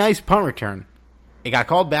really nice punt return. It got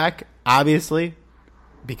called back, obviously,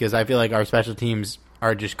 because I feel like our special teams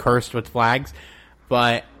are just cursed with flags.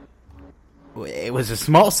 But it was a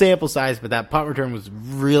small sample size, but that punt return was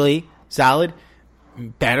really solid.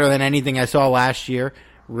 Better than anything I saw last year.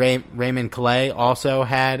 Raymond Calais also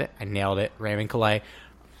had, I nailed it, Raymond Calais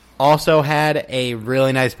also had a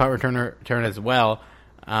really nice punt return as well.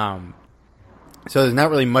 So there's not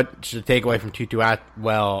really much to take away from Tutu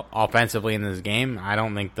Atwell offensively in this game. I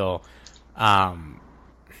don't think they'll, I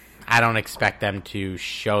don't expect them to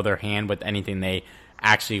show their hand with anything they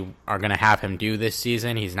actually are going to have him do this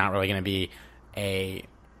season. He's not really going to be a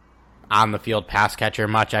on-the-field pass catcher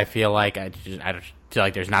much, I feel like. I feel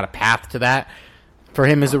like there's not a path to that for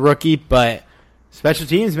him as a rookie. But special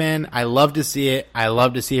teams, man, I love to see it. I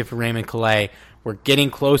love to see it for Raymond Calais. We're getting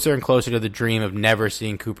closer and closer to the dream of never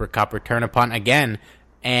seeing Cooper Kupp return a punt again.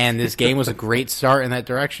 And this game was a great start in that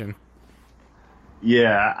direction.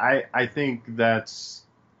 Yeah, I think that's...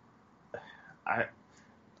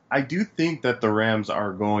 I do think that the Rams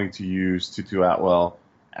are going to use Tutu Atwell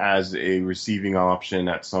as a receiving option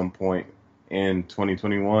at some point in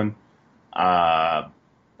 2021.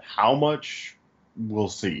 How much, we'll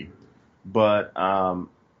see. But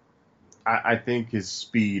I think his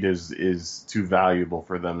speed is too valuable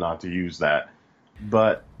for them not to use that.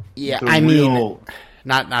 But yeah, I mean,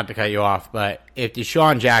 not to cut you off, but if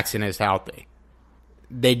Deshaun Jackson is healthy,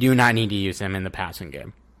 they do not need to use him in the passing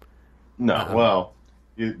game. No, well,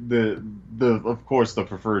 the of course the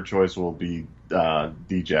preferred choice will be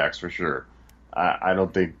D-Jax for sure. I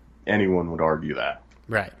don't think anyone would argue that.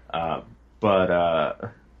 Right. But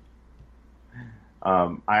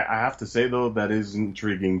I have to say though that is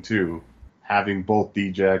intriguing too. Having both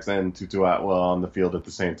D-Jax and Tutu Atwell on the field at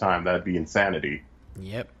the same time, that'd be insanity.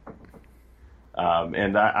 Yep.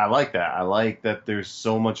 And I like that. I like that there's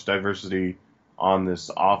so much diversity on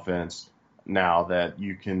this offense now that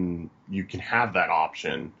you can have that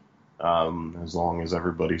option as long as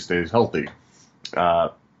everybody stays healthy.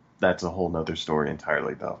 That's a whole nother story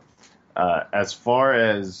entirely, though. As far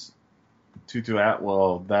as Tutu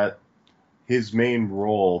Atwell, that his main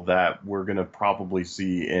role that we're going to probably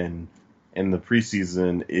see in the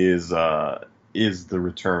preseason is the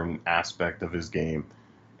return aspect of his game,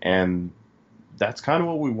 and that's kind of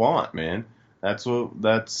what we want, man.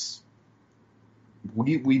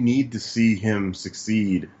 We need to see him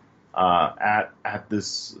succeed at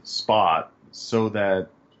this spot so that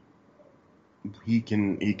he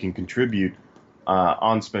can contribute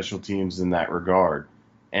on special teams in that regard.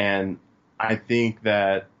 And I think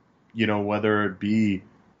that, whether it be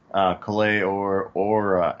Calais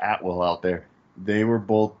or Atwell out there, they were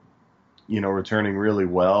both returning really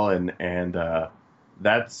well, and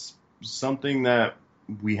that's something that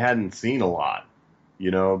we hadn't seen a lot.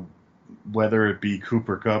 Whether it be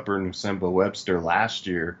Cooper Kupp or Nusemba Webster last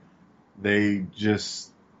year, they just,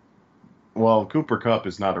 Cooper Kupp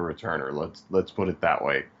is not a returner. Let's put it that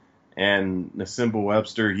way. And Nusemba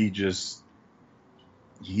Webster, he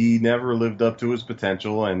never lived up to his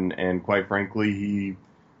potential, and quite frankly, he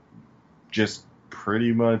just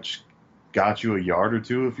pretty much got you a yard or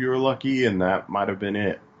two if you were lucky, and that might have been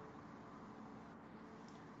it.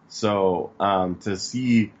 So to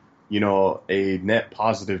see, a net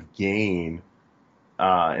positive gain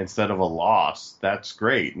instead of a loss, that's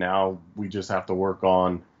great. Now we just have to work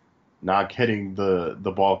on not getting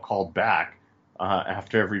the ball called back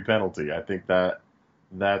after every penalty. I think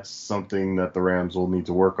that's something that the Rams will need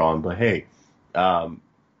to work on. But hey,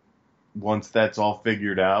 once that's all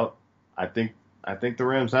figured out, I think the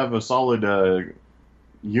Rams have a solid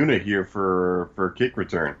unit here for kick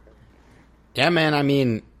return. Yeah, man. I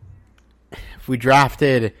mean, if we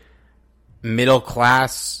drafted middle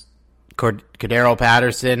class Cordero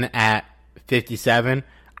Patterson at 57,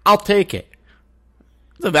 I'll take it.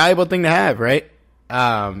 It's a valuable thing to have, right?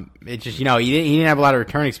 It's just, he didn't have a lot of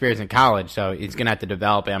return experience in college, so he's going to have to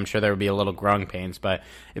develop it. I'm sure there would be a little growing pains, but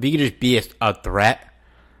if he could just be a threat,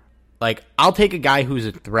 I'll take a guy who's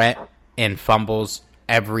a threat and fumbles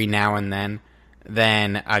every now and then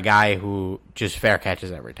than a guy who just fair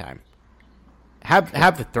catches every time.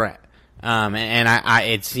 Have the threat. And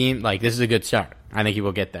it seemed like this is a good start. I think he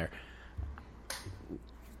will get there.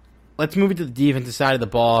 Let's move it to the defensive side of the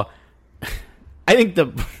ball. I think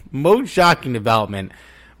the most shocking development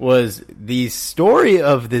was the story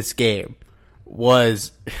of this game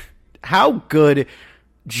was how good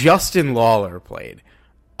Justin Lawler played.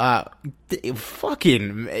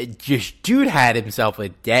 Dude had himself a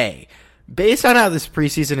day. Based on how this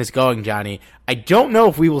preseason is going, Johnny, I don't know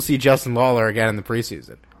if we will see Justin Lawler again in the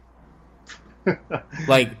preseason.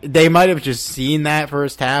 They might have just seen that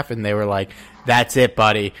first half and they were like, that's it,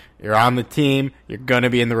 buddy. You're on the team. You're going to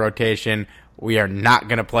be in the rotation. We are not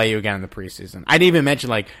going to play you again in the preseason. I didn't even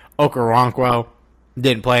mention, Okoronkwo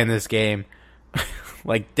didn't play in this game.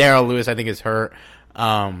 Darrell Lewis, I think, is hurt.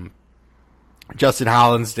 Justin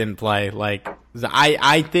Hollins didn't play.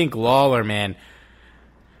 I think Lawler, man,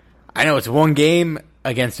 I know it's one game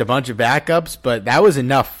against a bunch of backups, but that was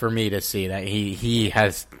enough for me to see that he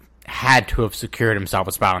has had to have secured himself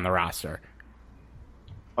a spot on the roster.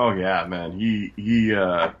 Oh yeah, man. He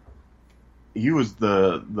was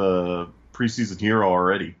the preseason hero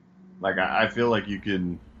already. I feel like you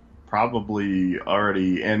can probably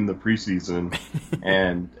already end the preseason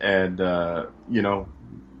and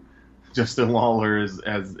Justin Lawler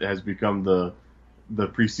has become the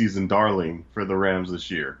preseason darling for the Rams this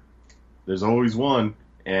year. There's always one,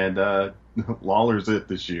 and Lawler's it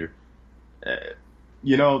this year.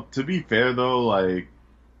 To be fair though,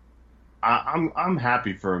 I'm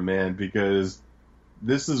happy for him, man, because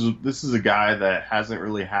this is a guy that hasn't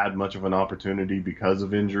really had much of an opportunity because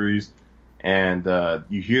of injuries, and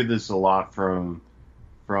you hear this a lot from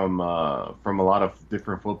from a lot of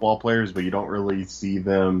different football players, but you don't really see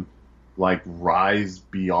them like rise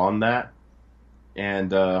beyond that.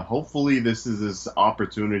 And hopefully, this is this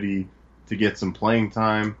opportunity to get some playing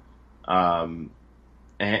time. And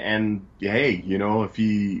hey,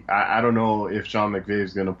 if I don't know if Sean McVay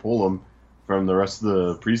is going to pull him from the rest of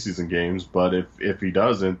the preseason games, but if he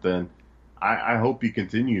doesn't, then I hope he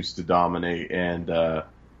continues to dominate, and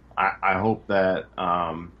I hope that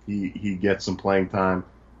he gets some playing time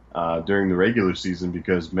during the regular season,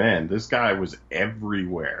 because man, this guy was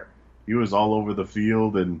everywhere. He was all over the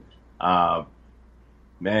field, and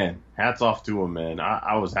man, hats off to him, man.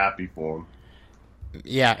 I was happy for him.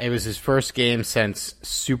 Yeah, it was his first game since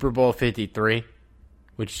Super Bowl 53,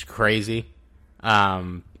 which is crazy.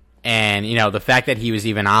 And, the fact that he was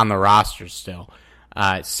even on the roster still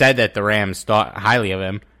said that the Rams thought highly of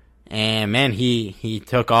him. And, man, he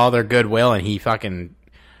took all their goodwill and he fucking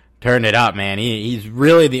turned it up, man. He's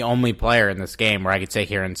really the only player in this game where I could sit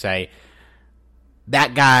here and say,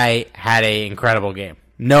 that guy had an incredible game.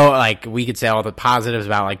 No, like, we could say all the positives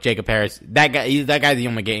about, like, Jacob Harris. That guy's the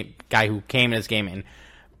only guy who came in this game and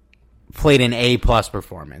played an A-plus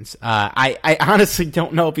performance. I honestly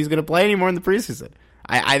don't know if he's going to play anymore in the preseason.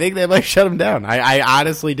 I think they might shut him down. I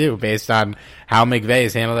honestly do, based on how McVay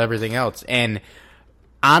has handled everything else. And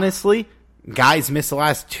honestly, guys missed the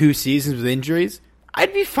last 2 seasons with injuries.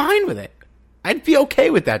 I'd be fine with it. I'd be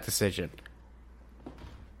okay with that decision.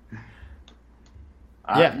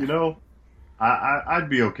 Yeah. I'd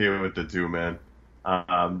be okay with it too, man.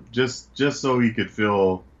 Just so he could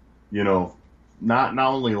feel, not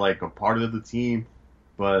only like a part of the team,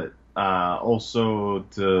 but also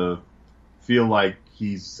to feel like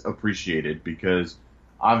he's appreciated. Because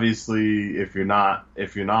obviously, if you're not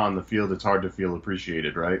on the field, it's hard to feel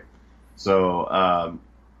appreciated, right? So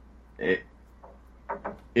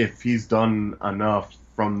if he's done enough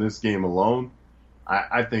from this game alone,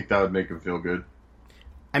 I think that would make him feel good.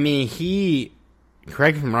 I mean,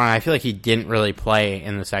 correct me if I'm wrong, I feel like he didn't really play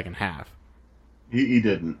in the second half. He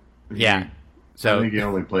didn't. Yeah. So I think he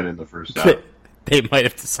only played in the first half. They might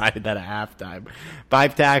have decided that at halftime.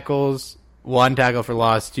 5 tackles, 1 tackle for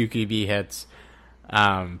loss, 2 QB hits.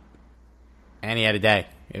 And he had a day.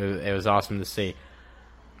 It was awesome to see.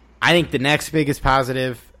 I think the next biggest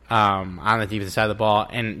positive on the defensive side of the ball,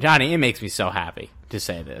 and Johnny, it makes me so happy to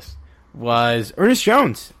say this, was Ernest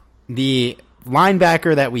Jones, the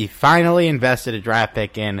linebacker that we finally invested a draft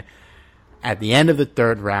pick in at the end of the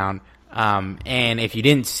 3rd round. And if you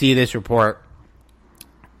didn't see this report,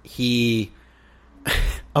 he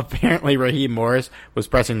apparently Raheem Morris was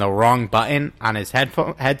pressing the wrong button on his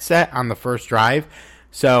headset on the first drive.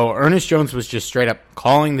 So Ernest Jones was just straight up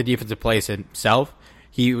calling the defensive plays himself.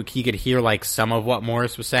 He could hear like some of what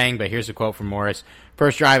Morris was saying, but here's a quote from Morris.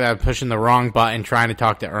 First drive, I was pushing the wrong button, trying to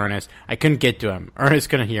talk to Ernest. I couldn't get to him. Ernest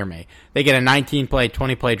couldn't hear me. They get a 19-play,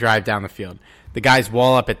 20-play drive down the field. The guys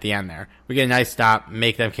wall up at the end there. We get a nice stop,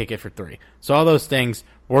 make them kick it for 3. So all those things,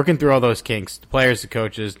 working through all those kinks, the players, the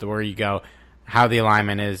coaches, the where you go, how the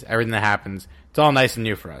alignment is, everything that happens, it's all nice and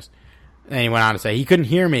new for us. And then he went on to say, he couldn't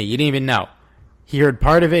hear me. You didn't even know. He heard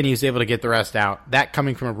part of it, and he was able to get the rest out. That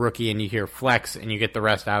coming from a rookie, and you hear flex, and you get the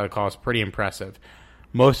rest out of the call is pretty impressive.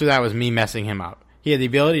 Most of that was me messing him up. He had the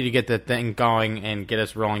ability to get the thing going and get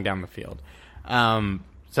us rolling down the field.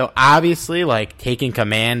 So obviously, like, taking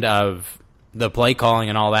command of the play calling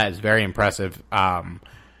and all that is very impressive.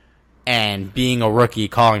 And being a rookie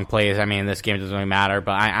calling plays, I mean, this game doesn't really matter,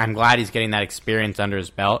 but I'm glad he's getting that experience under his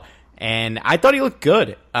belt. And I thought he looked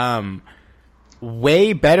good.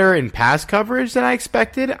 Way better in pass coverage than I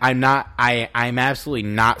expected. I'm absolutely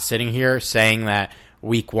not sitting here saying that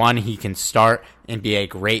week 1 he can start and be a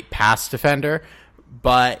great pass defender,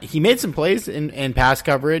 but he made some plays in pass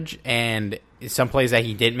coverage, and some plays that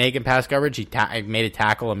he didn't make in pass coverage, he made a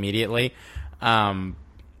tackle immediately. I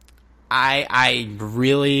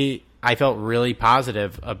felt really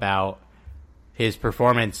positive about his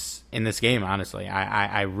performance in this game, honestly.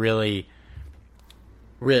 I really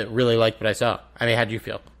liked what I saw. I mean, how did you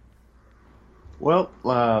feel? Well,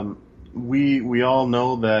 we all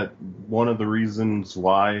know that one of the reasons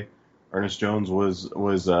why Ernest Jones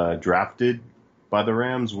was drafted by the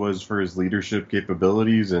Rams was for his leadership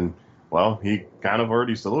capabilities, and well, he kind of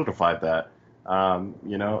already solidified that.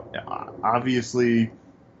 Obviously,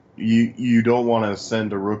 you don't want to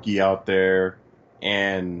send a rookie out there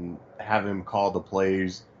and have him call the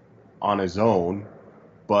plays on his own.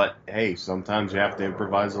 But, hey, sometimes you have to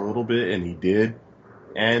improvise a little bit, and he did.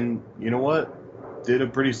 And you know what? Did a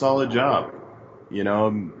pretty solid job.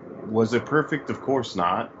 Was it perfect? Of course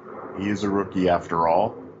not. He is a rookie after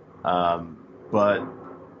all. But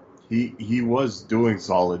he was doing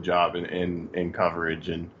solid job in coverage,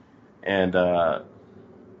 and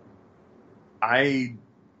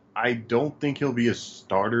I don't think he'll be a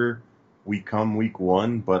starter week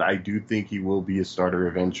 1, but I do think he will be a starter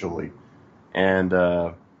eventually. And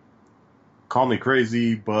call me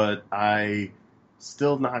crazy, but I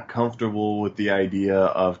still not comfortable with the idea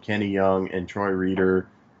of Kenny Young and Troy Reeder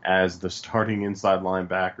as the starting inside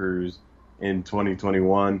linebackers in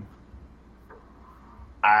 2021.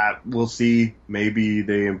 We'll see. Maybe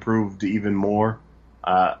they improved even more.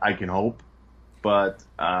 I can hope, but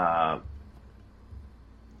I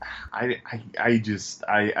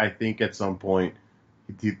think at some point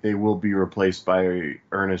they will be replaced by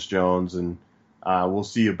Ernest Jones, and we'll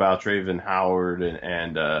see about Traven Howard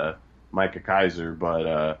and Micah Kaiser.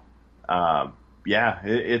 But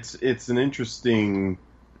it's an interesting.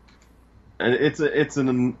 It's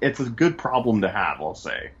a good problem to have, I'll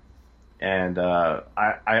say. And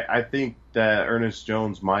I think that Ernest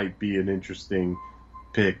Jones might be an interesting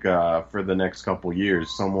pick for the next couple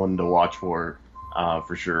years, someone to watch for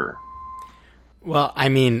sure. Well, I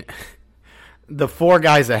mean, the 4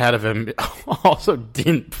 guys ahead of him also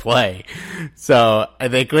didn't play. So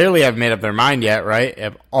they clearly haven't made up their mind yet, right?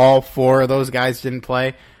 If all 4 of those guys didn't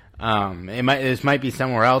play, this might be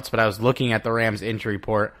somewhere else, but I was looking at the Rams injury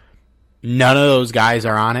report. None of those guys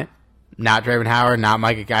are on it. Not Traven Howard, not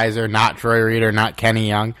Micah Kaiser, not Troy Reeder, not Kenny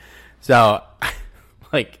Young. So,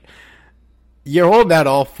 you're holding out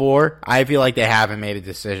all 4. I feel like they haven't made a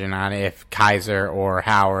decision on if Kaiser or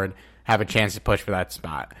Howard have a chance to push for that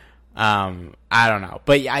spot. I don't know.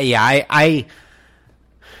 But, I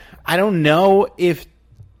don't know if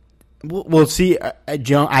we'll see.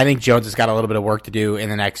 I think Jones has got a little bit of work to do in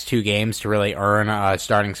the next 2 games to really earn a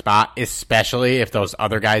starting spot, especially if those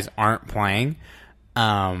other guys aren't playing.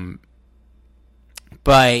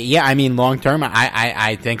 But, yeah, I mean, long term,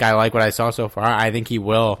 I think I like what I saw so far. I think he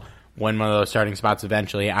will win one of those starting spots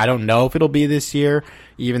eventually. I don't know if it'll be this year,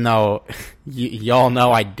 even though y'all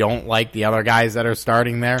know I don't like the other guys that are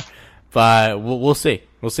starting there. But we'll see.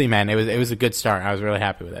 We'll see, man. It was a good start. I was really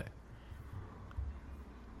happy with it.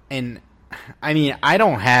 And, I mean, I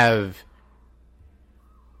don't have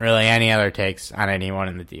really any other takes on anyone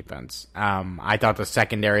in the defense. I thought the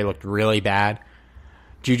secondary looked really bad.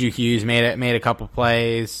 Juju Hughes made a couple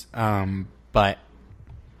plays, but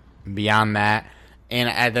beyond that,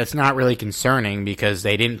 and that's not really concerning because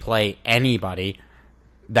they didn't play anybody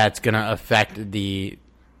that's going to affect the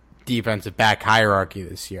defensive back hierarchy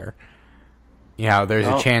this year. You know, there's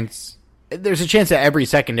a chance that every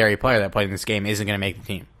secondary player that played in this game isn't going to make the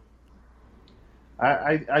team.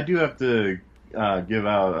 I do have to give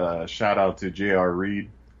out a shout out to J.R.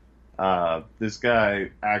 Reed. This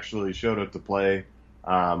guy actually showed up to play.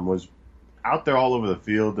 Was out there all over the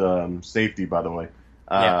field. Safety, by the way.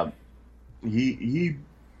 He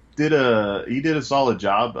did a solid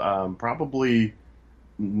job. Probably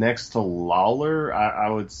next to Lawler, I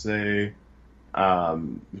would say.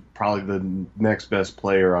 Probably the next best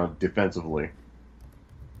player on defensively.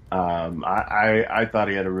 I thought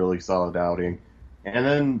he had a really solid outing, and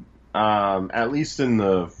then at least in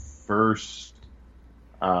the first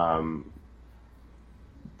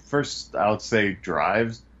I would say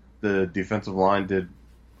drives, the defensive line did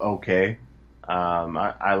okay.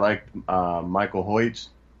 I liked Michael Hoyt.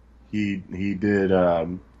 He did.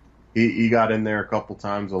 He got in there a couple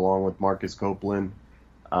times along with Marcus Copeland.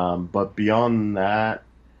 But beyond that,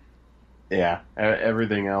 yeah,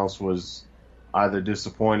 everything else was either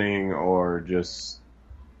disappointing or just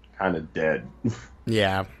kind of dead.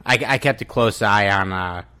 Yeah, I kept a close eye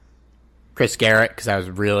on Chris Garrett because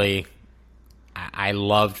I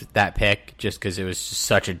loved that pick just because it was just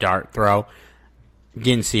such a dart throw.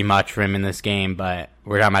 Didn't see much from him in this game, but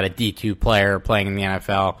we're talking about a D2 player playing in the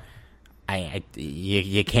NFL.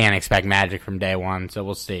 You can't expect magic from day one, so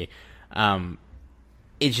we'll see.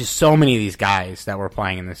 It's just so many of these guys that were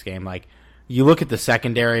playing in this game. Like, you look at the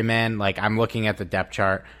secondary, man. Like, I'm looking at the depth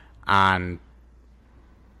chart on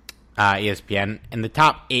ESPN, and the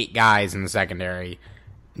top 8 guys in the secondary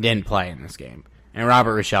didn't play in this game. And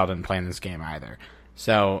Robert Rochelle didn't play in this game either.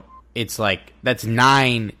 So it's like, that's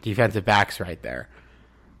 9 defensive backs right there.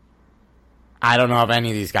 I don't know if any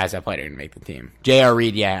of these guys that played are going to make the team. J.R.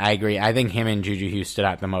 Reed, yeah, I agree. I think him and Juju Hughes stood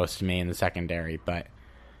out the most to me in the secondary, but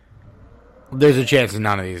there's a chance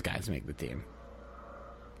none of these guys make the team.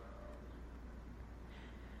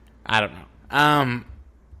 I don't know.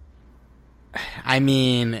 I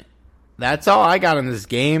mean, that's all I got in this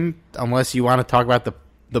game, unless you want to talk about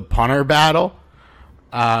the punter battle.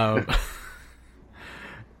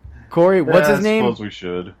 Corey, what's his name? I suppose we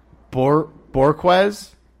should.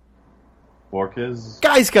 Borquez? Borges.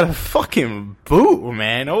 Guy's got a fucking boot,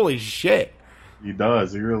 man. Holy shit. He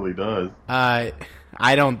does. He really does. I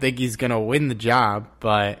don't think he's going to win the job,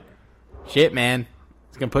 but shit, man.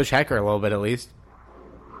 He's going to push Hecker a little bit at least.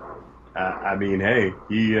 I mean, hey,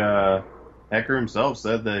 Hecker himself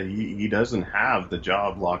said that he doesn't have the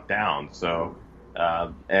job locked down. So,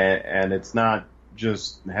 and it's not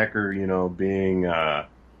just Hecker, being a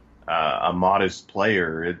modest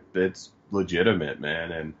player. It's legitimate,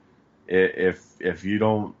 man. And if he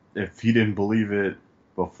didn't believe it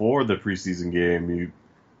before the preseason game, you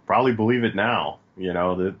probably believe it now.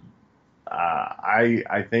 That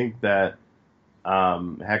I think that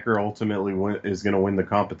Hecker ultimately is going to win the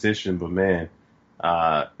competition, but man,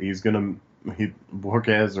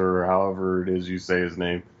 Borges, or however it is you say his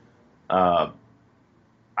name, I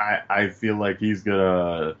feel like he's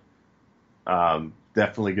gonna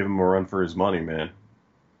definitely give him a run for his money, man.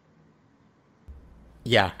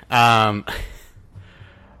 Yeah.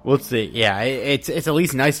 We'll see. Yeah, it's at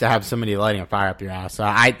least nice to have somebody lighting a fire up your ass.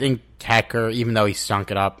 I think Hecker, even though he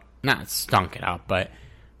not stunk it up, but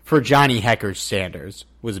for Johnny Hecker's Sanders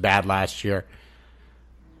was bad last year.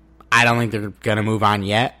 I don't think they're going to move on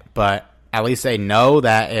yet, but at least they know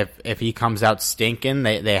that if he comes out stinking,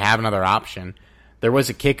 they have another option. There was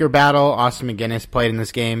a kicker battle. Austin McGinnis played in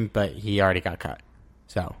this game, but he already got cut.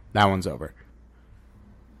 So that one's over.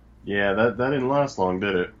 Yeah, that didn't last long,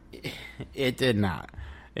 did it? It did not.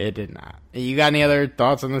 It did not. You got any other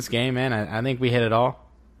thoughts on this game, man? I think we hit it all.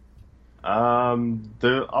 I'll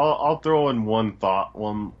throw in one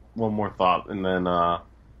more thought, and then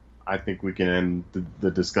I think we can end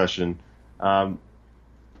the discussion.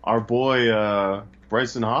 Our boy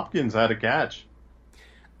Bryson Hopkins had a catch.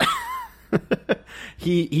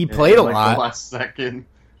 he played a lot. The last second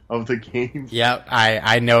of the game. Yep,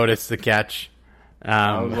 I noticed the catch.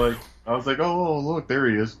 I was like, oh look, there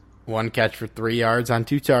he is. One catch for 3 yards on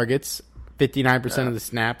 2 targets, 59% of the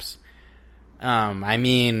snaps. I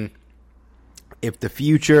mean, if the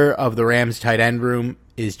future of the Rams tight end room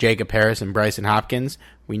is Jacob Harris and Bryson Hopkins,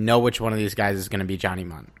 we know which one of these guys is going to be Johnny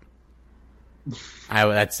Munn.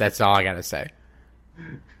 That's all I got to say.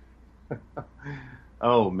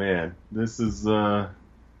 Oh man, this is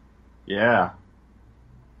yeah.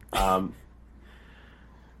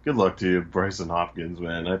 Good luck to you, Bryson Hopkins,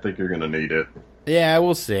 man. I think you're going to need it. Yeah,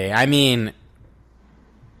 we'll see. I mean,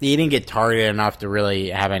 he didn't get targeted enough to really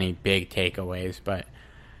have any big takeaways, but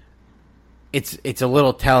it's a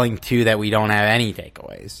little telling, too, that we don't have any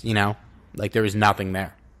takeaways, Like, there was nothing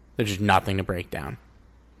there. There's just nothing to break down.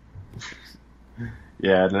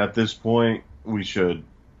 Yeah, and at this point, we should.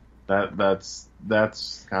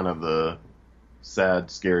 That's kind of the sad,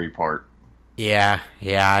 scary part. Yeah,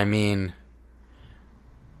 I mean,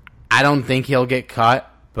 I don't think he'll get cut,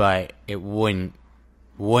 but it wouldn't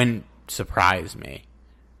surprise me.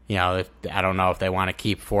 If I don't know if they want to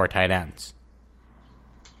keep 4 tight ends.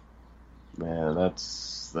 Man,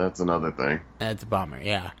 that's another thing. That's a bummer.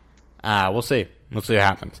 Yeah, we'll see. We'll see what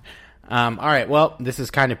happens. All right. Well, this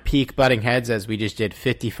is kind of peak butting heads as we just did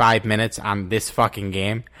 55 minutes on this fucking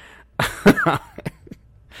game.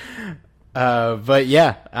 But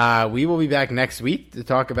yeah, we will be back next week to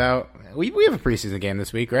talk about. We have a preseason game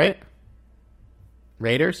this week, right?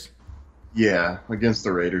 Raiders? Yeah, against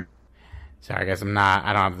the Raiders. Sorry, guys, I don't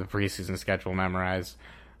have the preseason schedule memorized.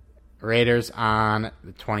 Raiders on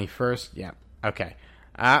the 21st. Yeah. Okay.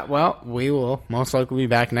 Well, we will most likely be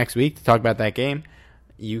back next week to talk about that game.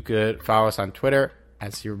 You could follow us on Twitter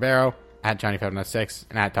at C. Ribeiro, at Johnny506,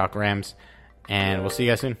 and at Talk Rams. And we'll see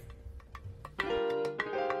you guys soon.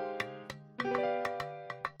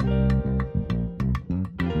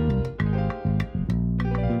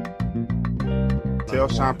 Tell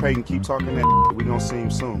Sean Payton, keep talking that. We gonna see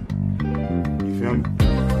him soon. You feel me?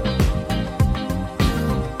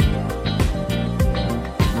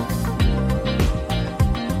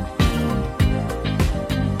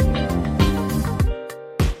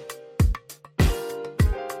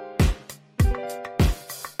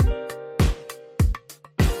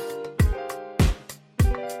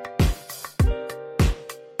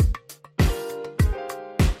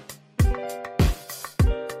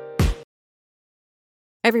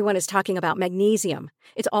 Everyone is talking about magnesium.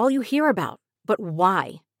 It's all you hear about. But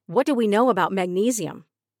why? What do we know about magnesium?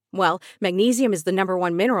 Well, magnesium is the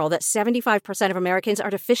 #1 mineral that 75% of Americans are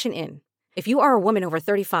deficient in. If you are a woman over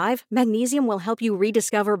 35, magnesium will help you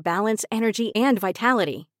rediscover balance, energy, and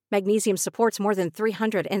vitality. Magnesium supports more than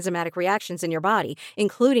 300 enzymatic reactions in your body,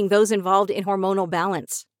 including those involved in hormonal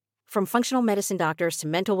balance. From functional medicine doctors to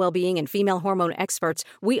mental well-being and female hormone experts,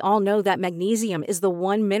 we all know that magnesium is the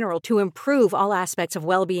one mineral to improve all aspects of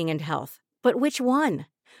well-being and health. But which one?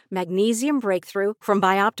 Magnesium Breakthrough from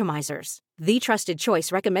Bioptimizers, the trusted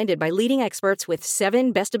choice recommended by leading experts with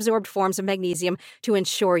 7 best-absorbed forms of magnesium to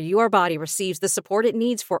ensure your body receives the support it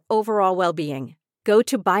needs for overall well-being. Go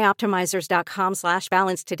to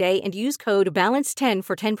bioptimizers.com/balance today and use code BALANCE10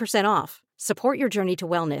 for 10% off. Support your journey to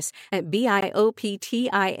wellness at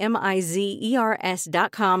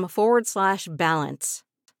bioptimizers.com/balance.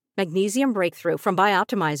 Magnesium Breakthrough from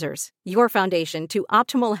Bioptimizers, your foundation to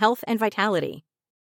optimal health and vitality.